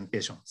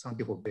presentation. Thank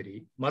you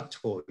very much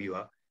for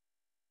your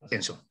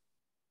attention.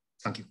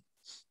 Thank you.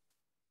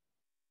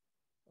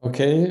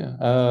 Okay,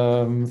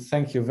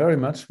 thank you very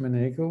much,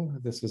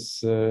 Minehiko. This is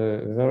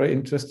very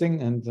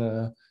interesting, and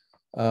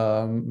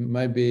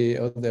maybe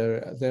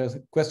there's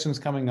questions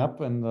coming up,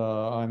 and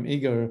I'm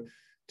eager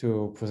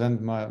to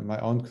present my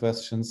own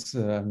questions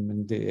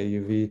in the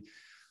AUV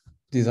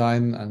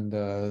design, and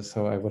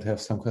so I would have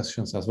some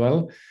questions as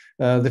well.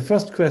 The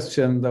first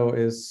question, though,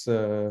 is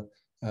I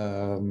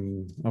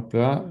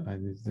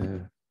need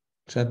the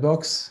chat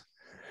box.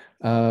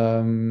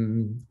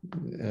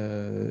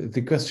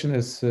 The question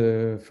is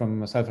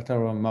from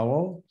Salvatore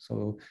Mauro,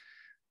 so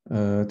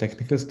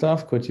technical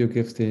staff. Could you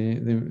give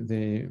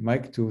the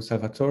mic to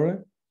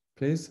Salvatore,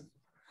 please?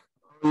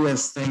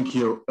 Yes, thank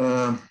you.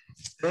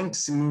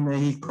 Thanks,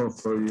 Minehiko,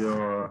 for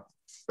your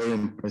very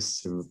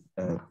impressive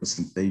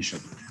presentation.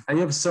 I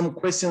have some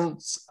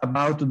questions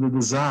about the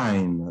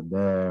design,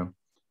 the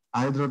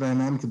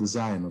hydrodynamic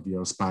design of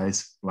your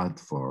SPICE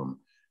platform.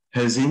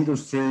 As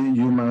industry,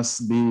 you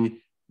must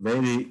be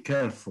very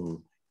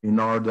careful in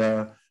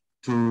order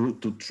to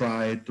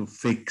try to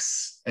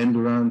fix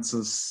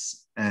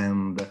endurances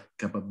and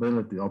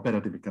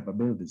operative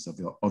capabilities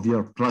of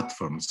your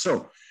platform.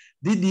 So,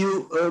 did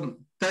you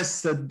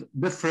tested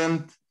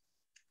different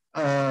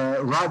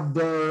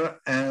rudder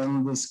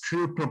and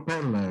screw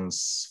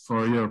propellers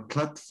for your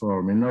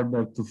platform in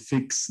order to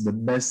fix the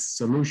best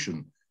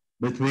solution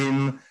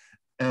between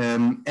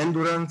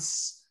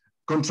endurance,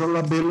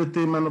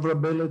 controllability,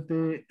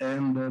 maneuverability,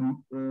 and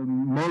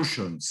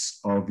motions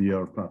of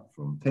your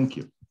platform? Thank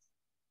you.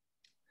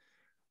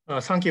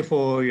 Thank you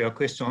for your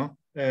question.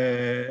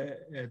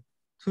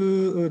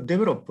 To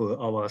develop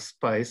our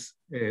SPICE,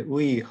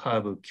 we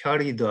have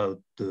carried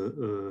out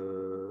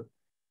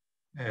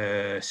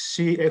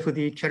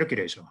CFD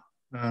calculation,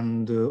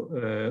 and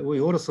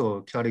we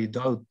also carried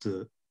out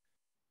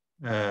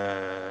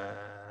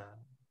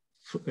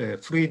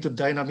fluid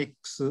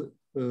dynamics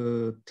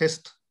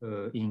test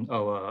in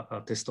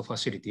our test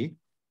facility.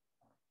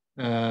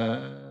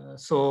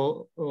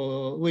 So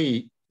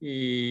we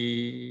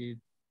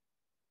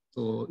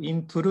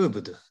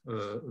improved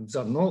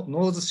the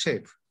nose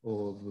shape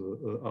of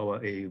our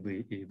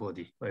AUV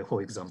body,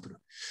 for example.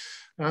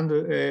 And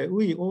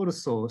we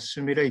also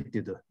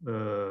simulated,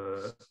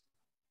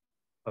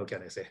 how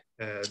can I say,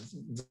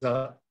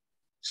 the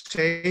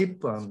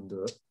shape and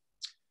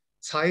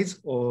size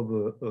of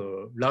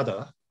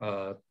rudder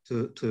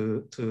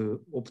to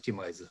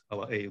optimize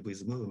our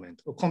AUV's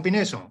movement. A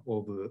combination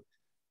of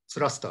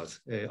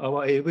thrusters.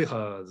 Our AUV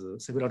has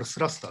several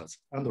thrusters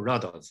and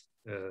rudders.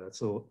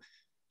 So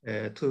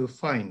to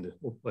find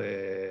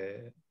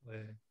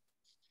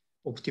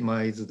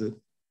optimized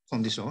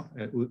condition,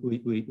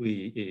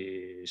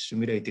 we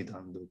simulated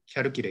and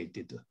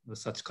calculated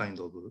such kind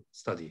of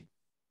study.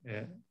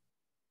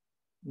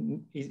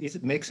 Is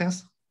it make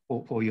sense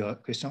for your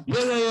question?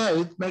 Yeah,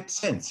 it makes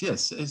sense.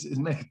 Yes, it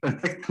makes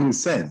perfect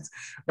sense.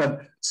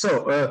 But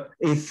so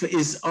if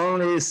it's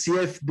only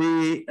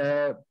CFD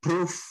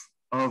proof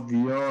of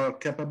your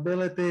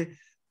capability,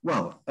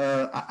 well,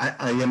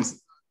 I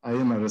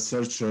am a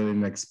researcher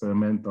in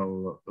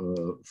experimental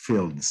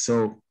field,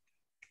 so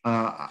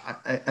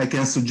I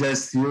can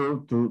suggest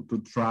you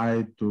to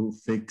try to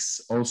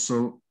fix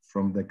also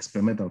from the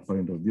experimental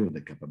point of view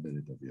the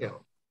capability of your. Yeah.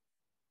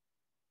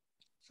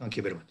 Thank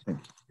you very much. Thank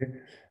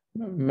you.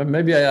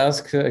 Maybe I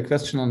ask a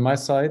question on my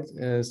side.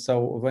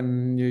 So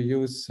when you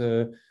use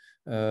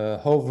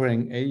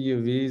hovering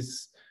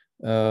AUVs,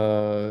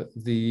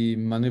 the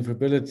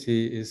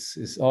maneuverability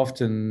is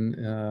often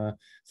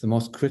the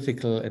most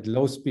critical at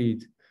low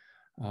speed,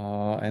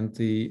 and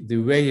the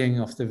weighing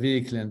of the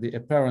vehicle and the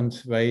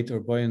apparent weight or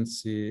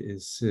buoyancy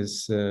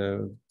is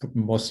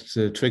most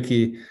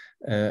tricky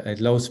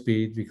at low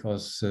speed,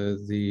 because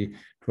the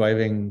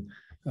driving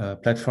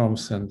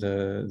platforms and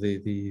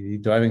the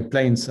driving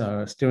planes,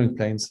 steering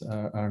planes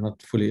are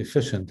not fully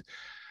efficient.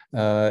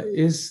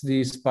 Is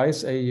the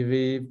SPICE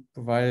AUV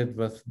provided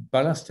with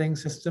ballasting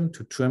system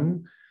to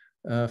trim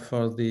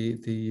for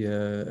the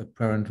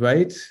apparent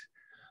weight,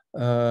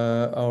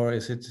 or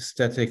is it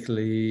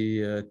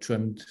statically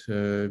trimmed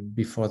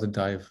before the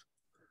dive?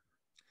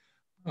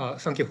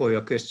 Thank you for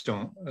your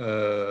question.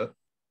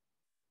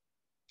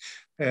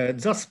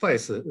 The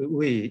SPICE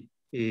we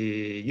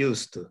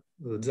used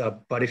the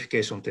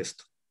verification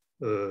test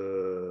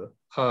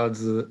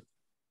has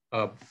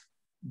a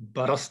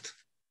ballast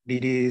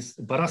release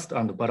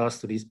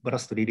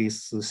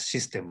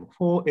system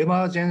for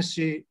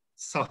emergency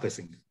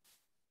surfacing.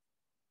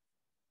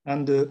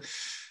 And the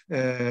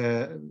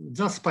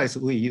SPICE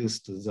we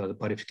used, the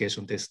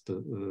verification test,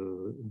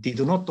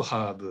 did not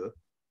have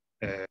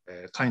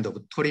kind of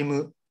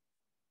trim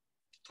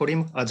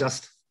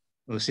adjust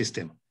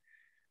system.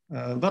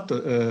 But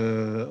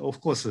of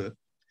course,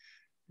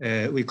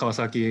 we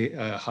Kawasaki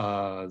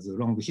has a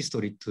long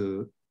history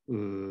to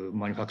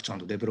manufacture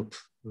and develop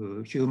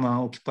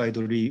human-occupied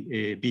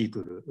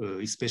vehicle,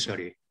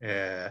 especially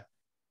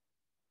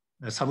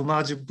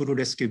submersible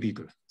rescue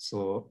vehicle.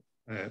 So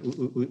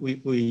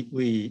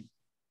we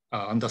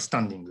are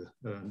understanding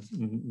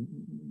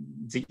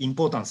the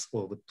importance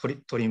of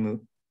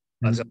trim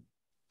adjust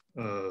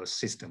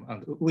system,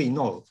 and we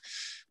know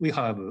we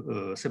have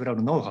several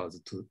know-hows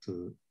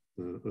to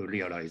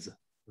realize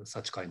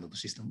such kind of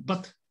system.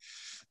 But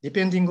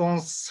depending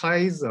on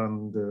size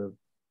and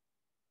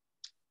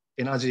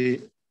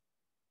energy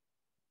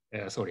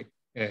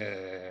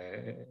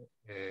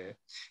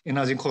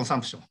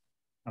consumption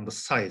and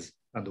size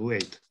and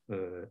weight.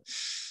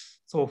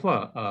 So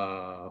far,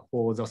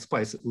 for the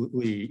SPICE,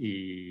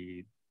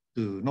 we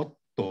do not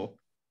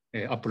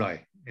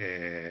apply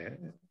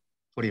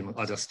trim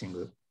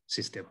adjusting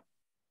system.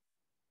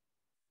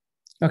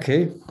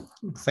 Okay,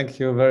 thank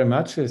you very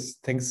much.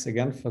 Thanks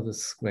again for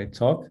this great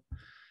talk.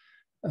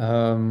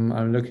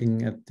 I'm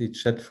looking at the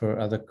chat for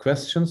other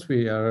questions.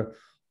 We are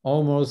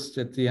almost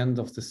at the end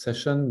of the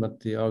session, but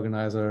the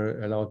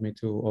organizer allowed me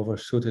to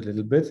overshoot a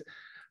little bit.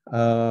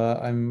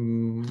 I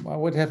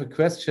would have a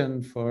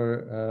question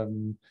for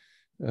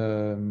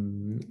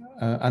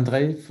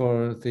Andrzej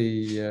for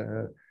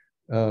the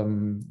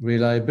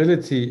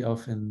reliability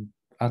of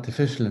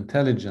artificial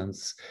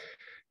intelligence.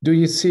 Do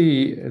you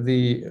see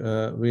the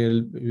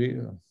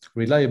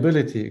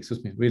reliability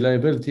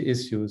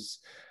issues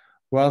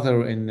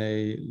rather in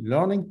a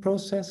learning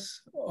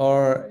process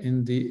or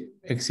in the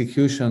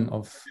execution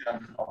of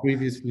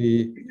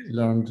previously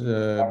learned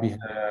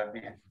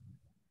behavior?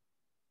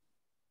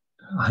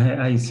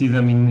 I see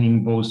them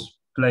in both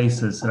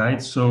places,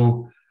 right?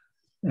 So,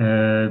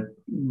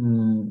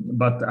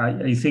 but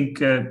I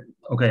think,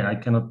 okay, I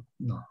cannot,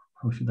 no,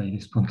 how should I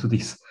respond to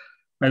this?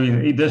 I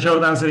mean, the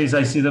short answer is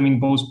I see them in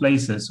both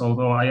places,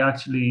 although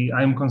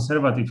I'm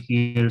conservative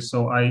here.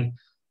 So I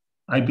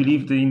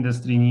believe the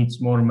industry needs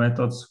more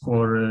methods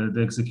for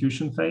the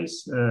execution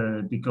phase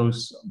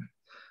because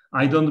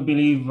I don't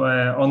believe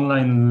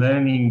online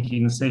learning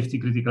in safety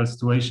critical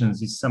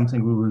situations is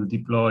something we will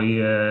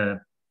deploy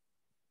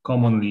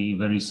commonly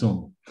very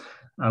soon.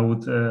 I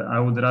would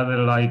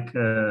rather like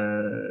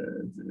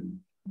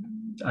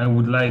I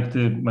would like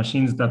the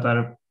machines that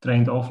are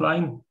trained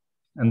offline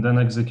and then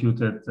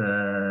executed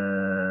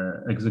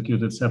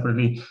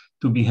separately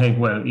to behave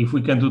well. If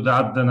we can do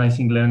that, then I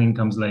think learning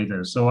comes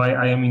later. So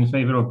I am in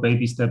favor of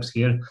baby steps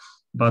here,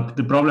 but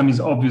the problem is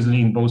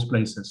obviously in both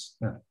places.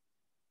 Yeah.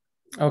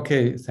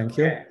 Okay, thank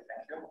you.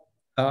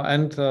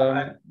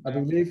 I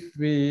believe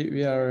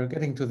we are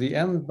getting to the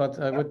end, but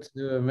I would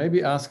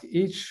maybe ask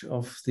each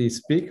of the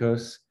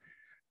speakers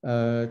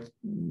a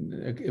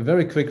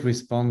very quick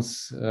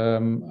response.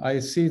 I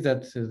see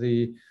that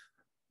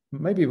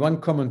maybe one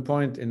common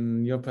point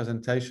in your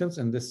presentations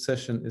in this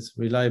session is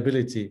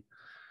reliability.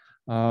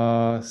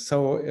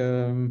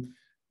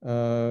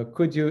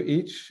 Could you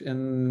each,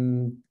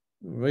 in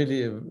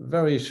really a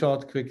very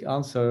short, quick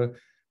answer,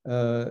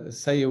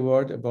 say a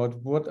word about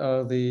what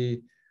are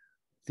the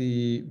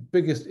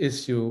biggest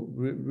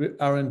issue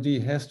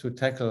R&D has to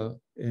tackle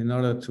in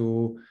order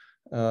to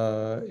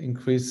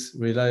increase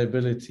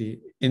reliability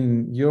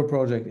in your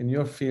project, in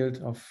your field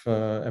of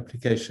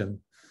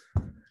application?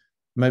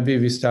 Maybe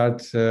we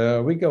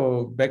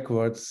go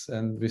backwards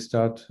and we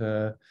start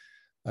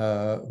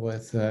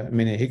with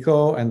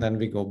Minehiko, and then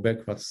we go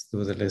backwards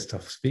through the list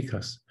of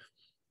speakers.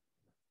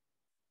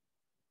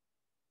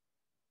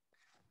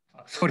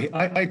 Sorry,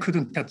 I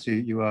couldn't catch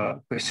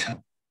your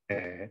question.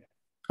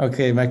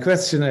 Okay, my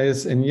question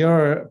is, in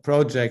your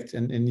project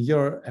and in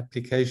your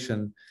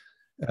application,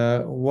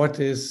 what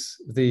is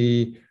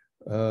the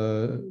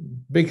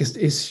biggest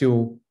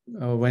issue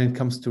when it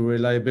comes to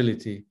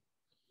reliability?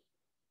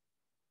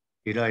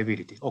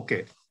 Reliability,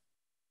 okay.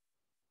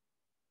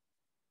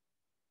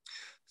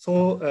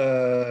 So,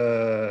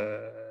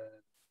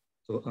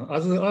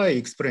 as I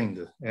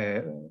explained,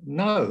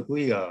 now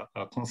we are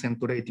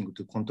concentrating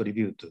to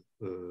contribute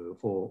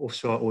for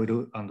offshore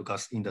oil and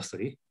gas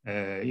industry.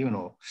 You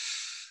know,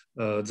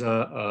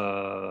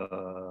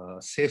 the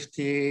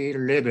safety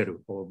level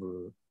of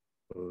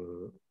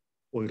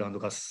oil and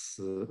gas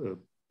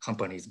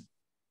companies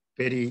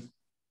very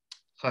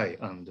high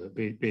and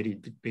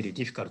very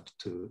difficult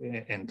to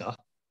enter,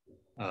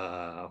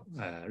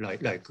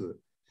 like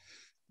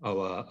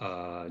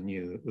our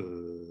new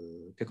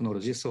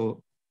technology.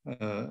 So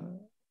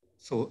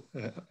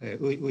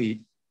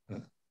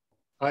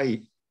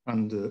I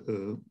and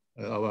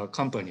our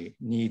company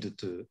need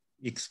to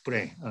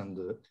explain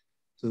and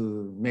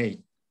to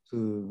make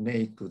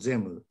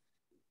them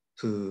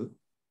to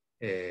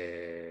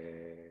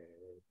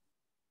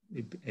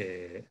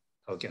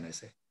how can I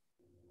say,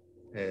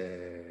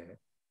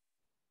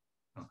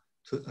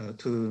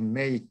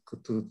 make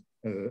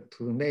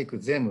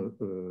them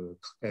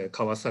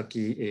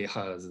Kawasaki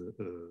has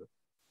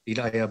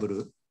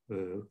reliable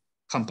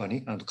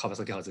company and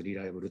Kawasaki has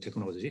reliable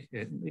technology.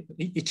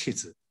 It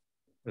is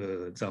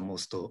the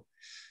most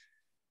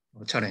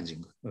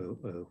challenging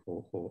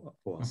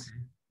for us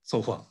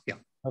so far. Yeah.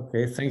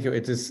 Okay, thank you.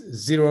 It is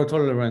zero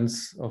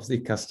tolerance of the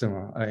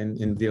customer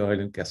in the oil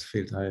and gas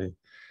field. I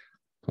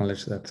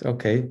acknowledge that.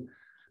 Okay.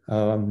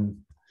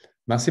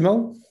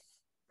 Massimo?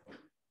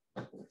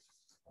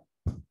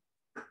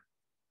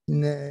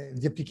 In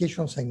the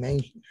applications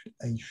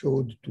I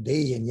showed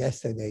today and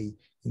yesterday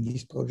in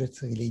these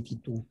projects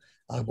related to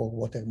harbor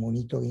water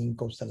monitoring,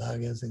 coastal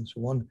areas, and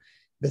so on,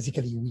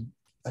 basically we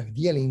are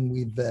dealing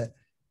with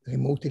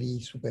remotely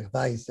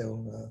supervised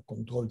or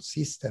controlled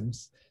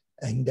systems.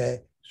 And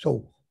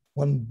so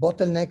one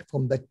bottleneck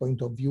from that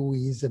point of view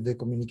is the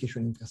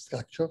communication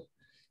infrastructure.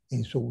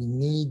 And so we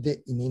need,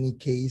 in any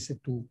case,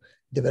 to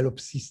develop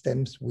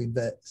systems with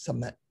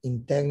some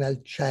internal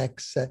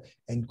checks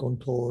and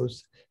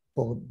controls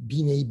for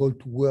being able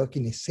to work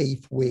in a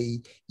safe way,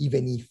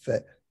 even if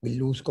we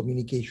lose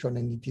communication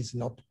and it is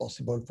not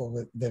possible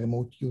for the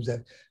remote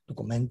user to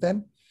comment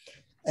them.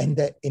 And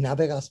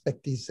another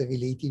aspect is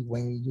related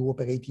when you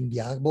operate in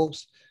the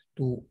harbors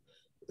to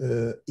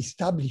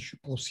establish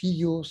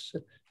procedures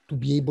to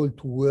be able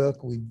to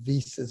work with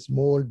these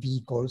small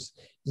vehicles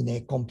in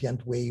a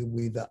compliant way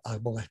with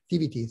harbor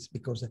activities,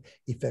 because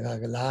if there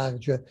are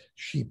large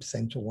ships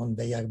and so on,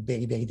 they are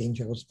very, very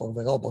dangerous for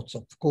the robots,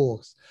 of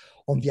course.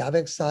 On the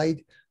other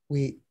side,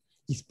 we,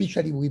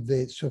 especially with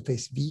the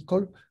surface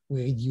vehicle,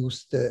 we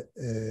reduced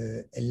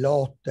a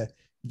lot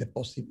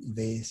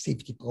the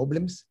safety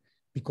problems,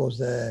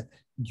 because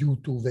due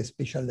to the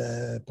special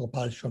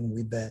propulsion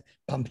with the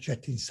pump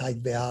jet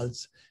inside the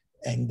hulls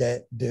and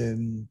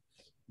the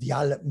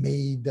hull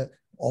made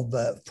of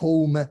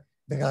foam,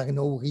 there are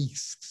no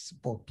risks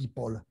for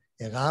people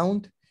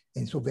around.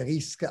 And so the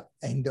risk,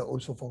 and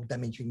also for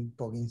damaging,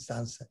 for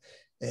instance,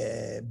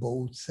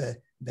 boats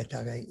that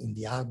are in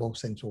the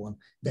harbors and so on,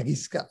 the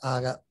risks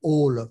are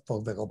all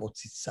for the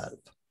robots itself.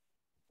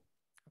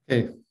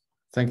 Okay,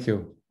 thank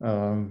you.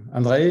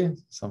 Andrzej,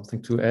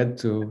 something to add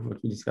to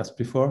what we discussed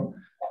before?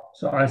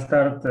 So I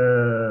start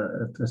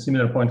at a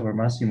similar point where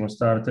Massimo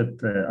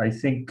started. I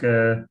think,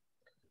 you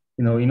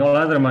know, in all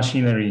other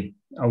machinery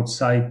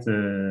outside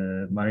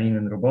marine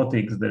and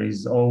robotics, there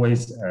is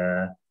always,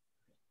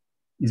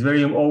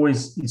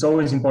 it's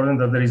always important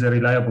that there is a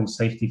reliable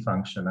safety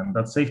function, and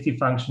that safety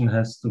function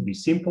has to be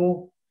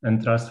simple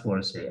and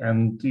trustworthy.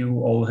 And you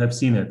all have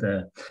seen it,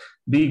 a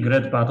big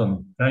red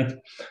button, right?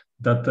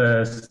 That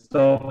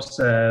stops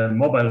a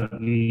mobile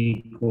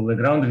vehicle, a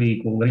ground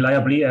vehicle,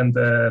 reliably, and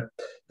the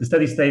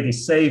steady state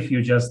is safe.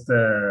 You just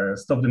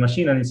stop the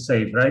machine and it's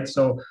safe, right?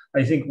 So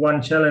I think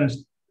one challenge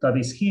that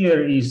is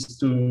here is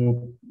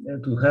to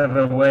have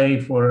a way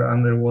for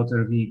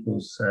underwater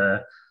vehicles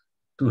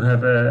to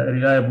have a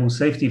reliable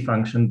safety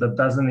function that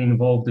doesn't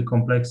involve the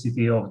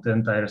complexity of the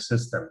entire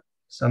system.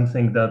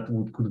 Something that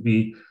could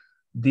be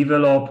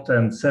developed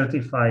and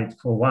certified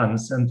for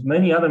once, and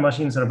many other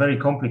machines are very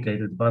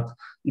complicated, but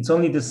it's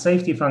only the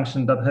safety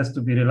function that has to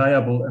be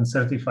reliable and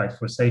certified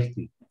for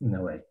safety in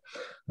a way.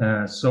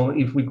 So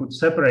if we could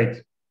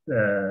separate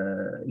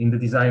in the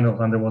design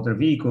of underwater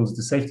vehicles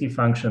the safety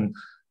function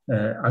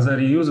as a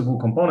reusable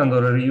component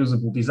or a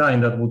reusable design,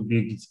 that would be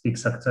a big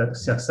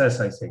success,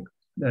 I think.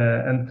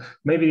 And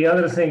maybe the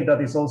other thing that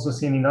is also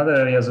seen in other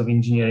areas of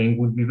engineering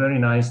would be very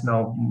nice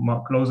now,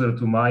 closer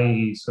to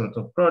my sort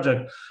of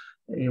project,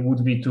 it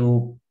would be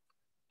to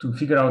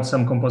figure out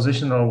some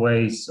compositional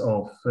ways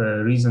of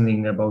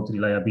reasoning about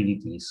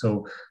reliability.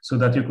 So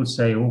that you could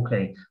say,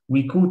 okay,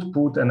 we could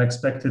put an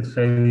expected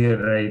failure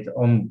rate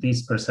on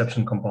this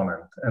perception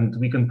component, and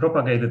we can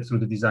propagate it through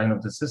the design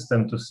of the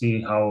system to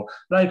see how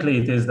likely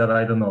it is that,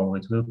 I don't know,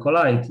 it will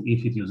collide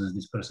if it uses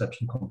this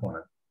perception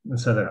component,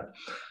 etc.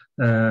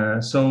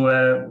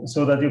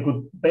 So that you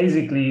could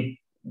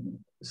basically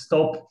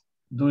stop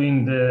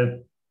doing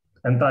the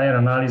entire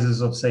analysis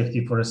of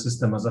safety for a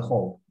system as a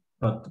whole,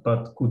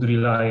 but could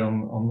rely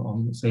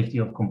on safety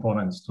of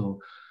components to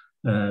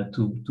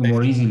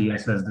more easily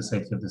assess the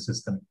safety of the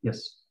system.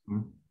 Yes.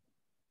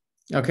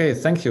 Okay,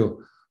 thank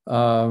you.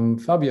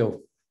 Fabio.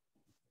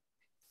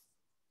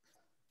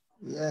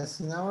 Yes,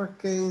 in our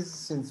case,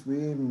 since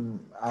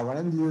our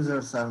end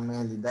users are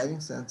mainly diving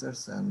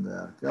centers and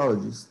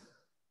archaeologists,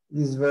 it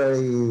is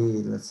very,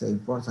 let's say,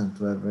 important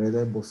to have a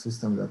reliable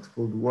system that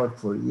could work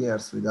for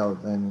years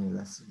without any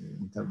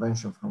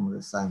intervention from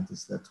the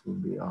scientists that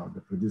could be, or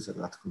the producer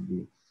that could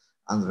be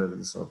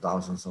hundreds or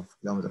thousands of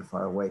kilometers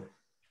far away.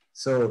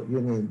 So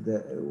you need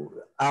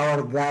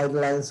our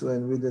guidelines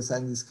when we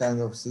design these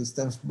kind of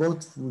systems,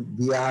 both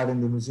VR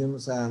in the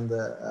museums and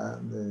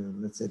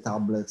let's say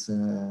tablets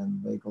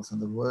and vehicles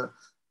underwater,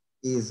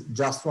 is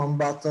just one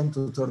button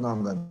to turn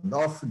on and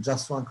off,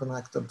 just one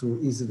connector to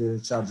easily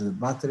recharge the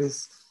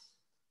batteries,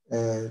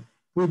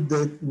 put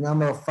the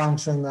number of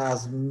functions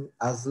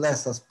as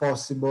less as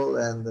possible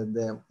and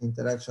the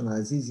interaction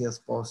as easy as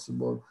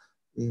possible,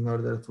 in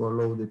order to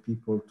allow the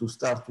people to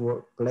start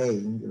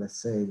playing,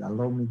 let's say,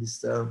 allow me this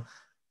term,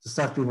 to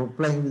start people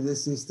playing with the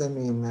system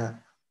in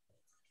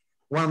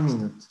 1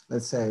 minute,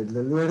 let's say.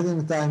 The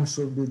learning time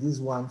should be this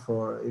one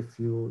for if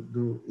you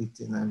do it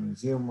in a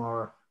museum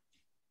or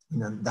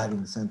in a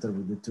diving center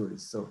with the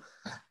tourists. So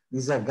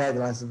these are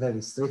guidelines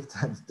very strict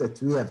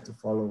that we have to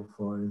follow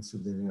for ensure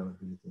the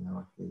reliability in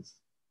our case.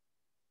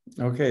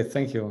 Okay,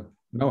 thank you.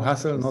 No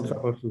hassle, no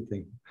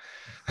troubleshooting.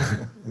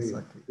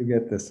 Exactly. You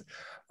get this.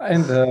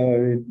 And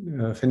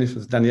we finish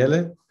with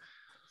Daniele.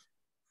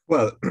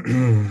 Well,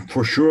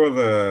 for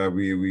sure,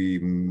 we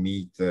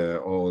meet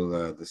all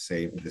the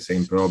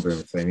same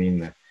problems. I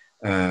mean,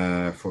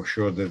 for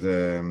sure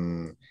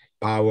that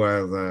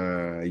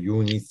power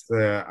units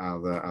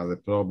are the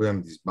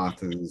problem. These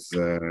batteries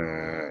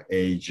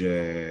age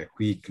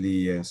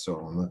quickly and so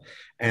on.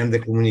 And the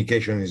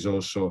communication is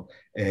also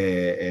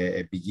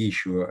a big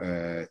issue,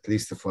 at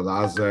least for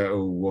us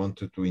who want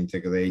to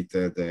integrate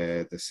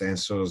the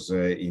sensors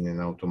in an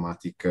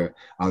automatic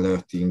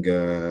alerting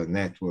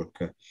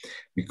network,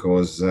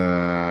 because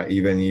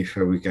even if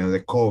we can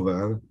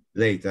recover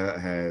later,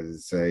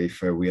 as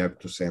if we have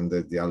to send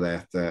the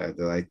alert at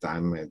the right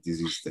time, this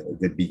is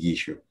the big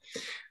issue.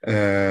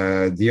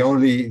 The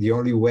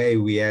only way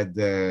we had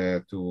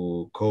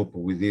to cope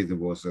with it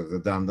was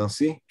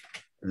redundancy,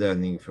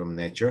 learning from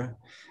nature.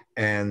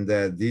 And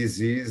this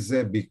is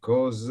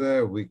because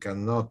we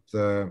cannot,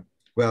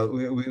 well,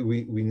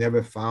 we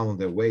never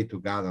found a way to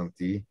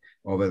guarantee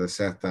over a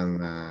certain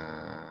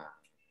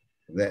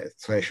the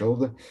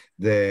threshold,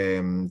 the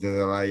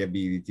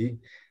reliability.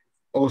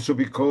 Also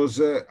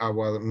because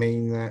our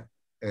main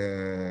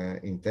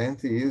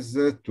intent is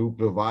to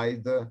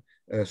provide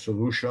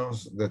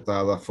solutions that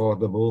are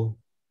affordable,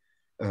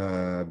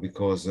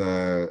 because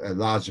a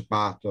large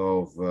part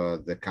of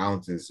the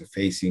countries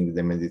facing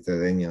the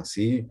Mediterranean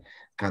Sea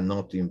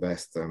cannot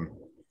invest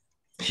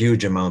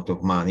huge amount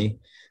of money,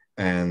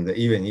 and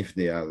even if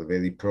they are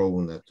very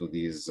prone to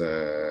this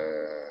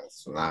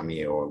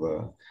tsunami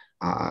or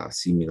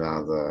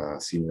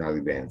similar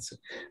events.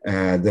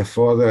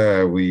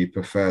 Therefore, we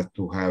prefer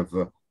to have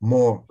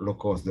more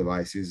low-cost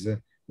devices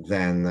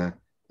than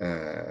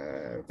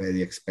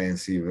very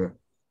expensive,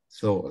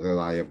 so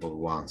reliable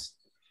ones.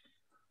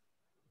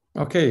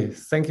 Okay,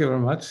 thank you very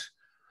much.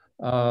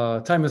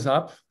 Time is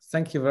up.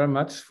 Thank you very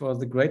much for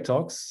the great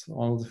talks,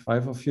 all the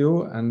 5 of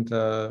you, and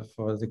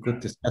for the good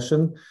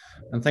discussion.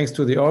 And thanks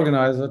to the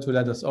organizer to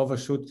let us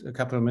overshoot a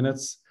couple of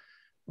minutes.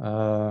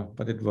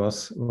 But it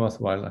was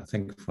worthwhile, I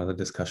think, for the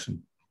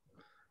discussion.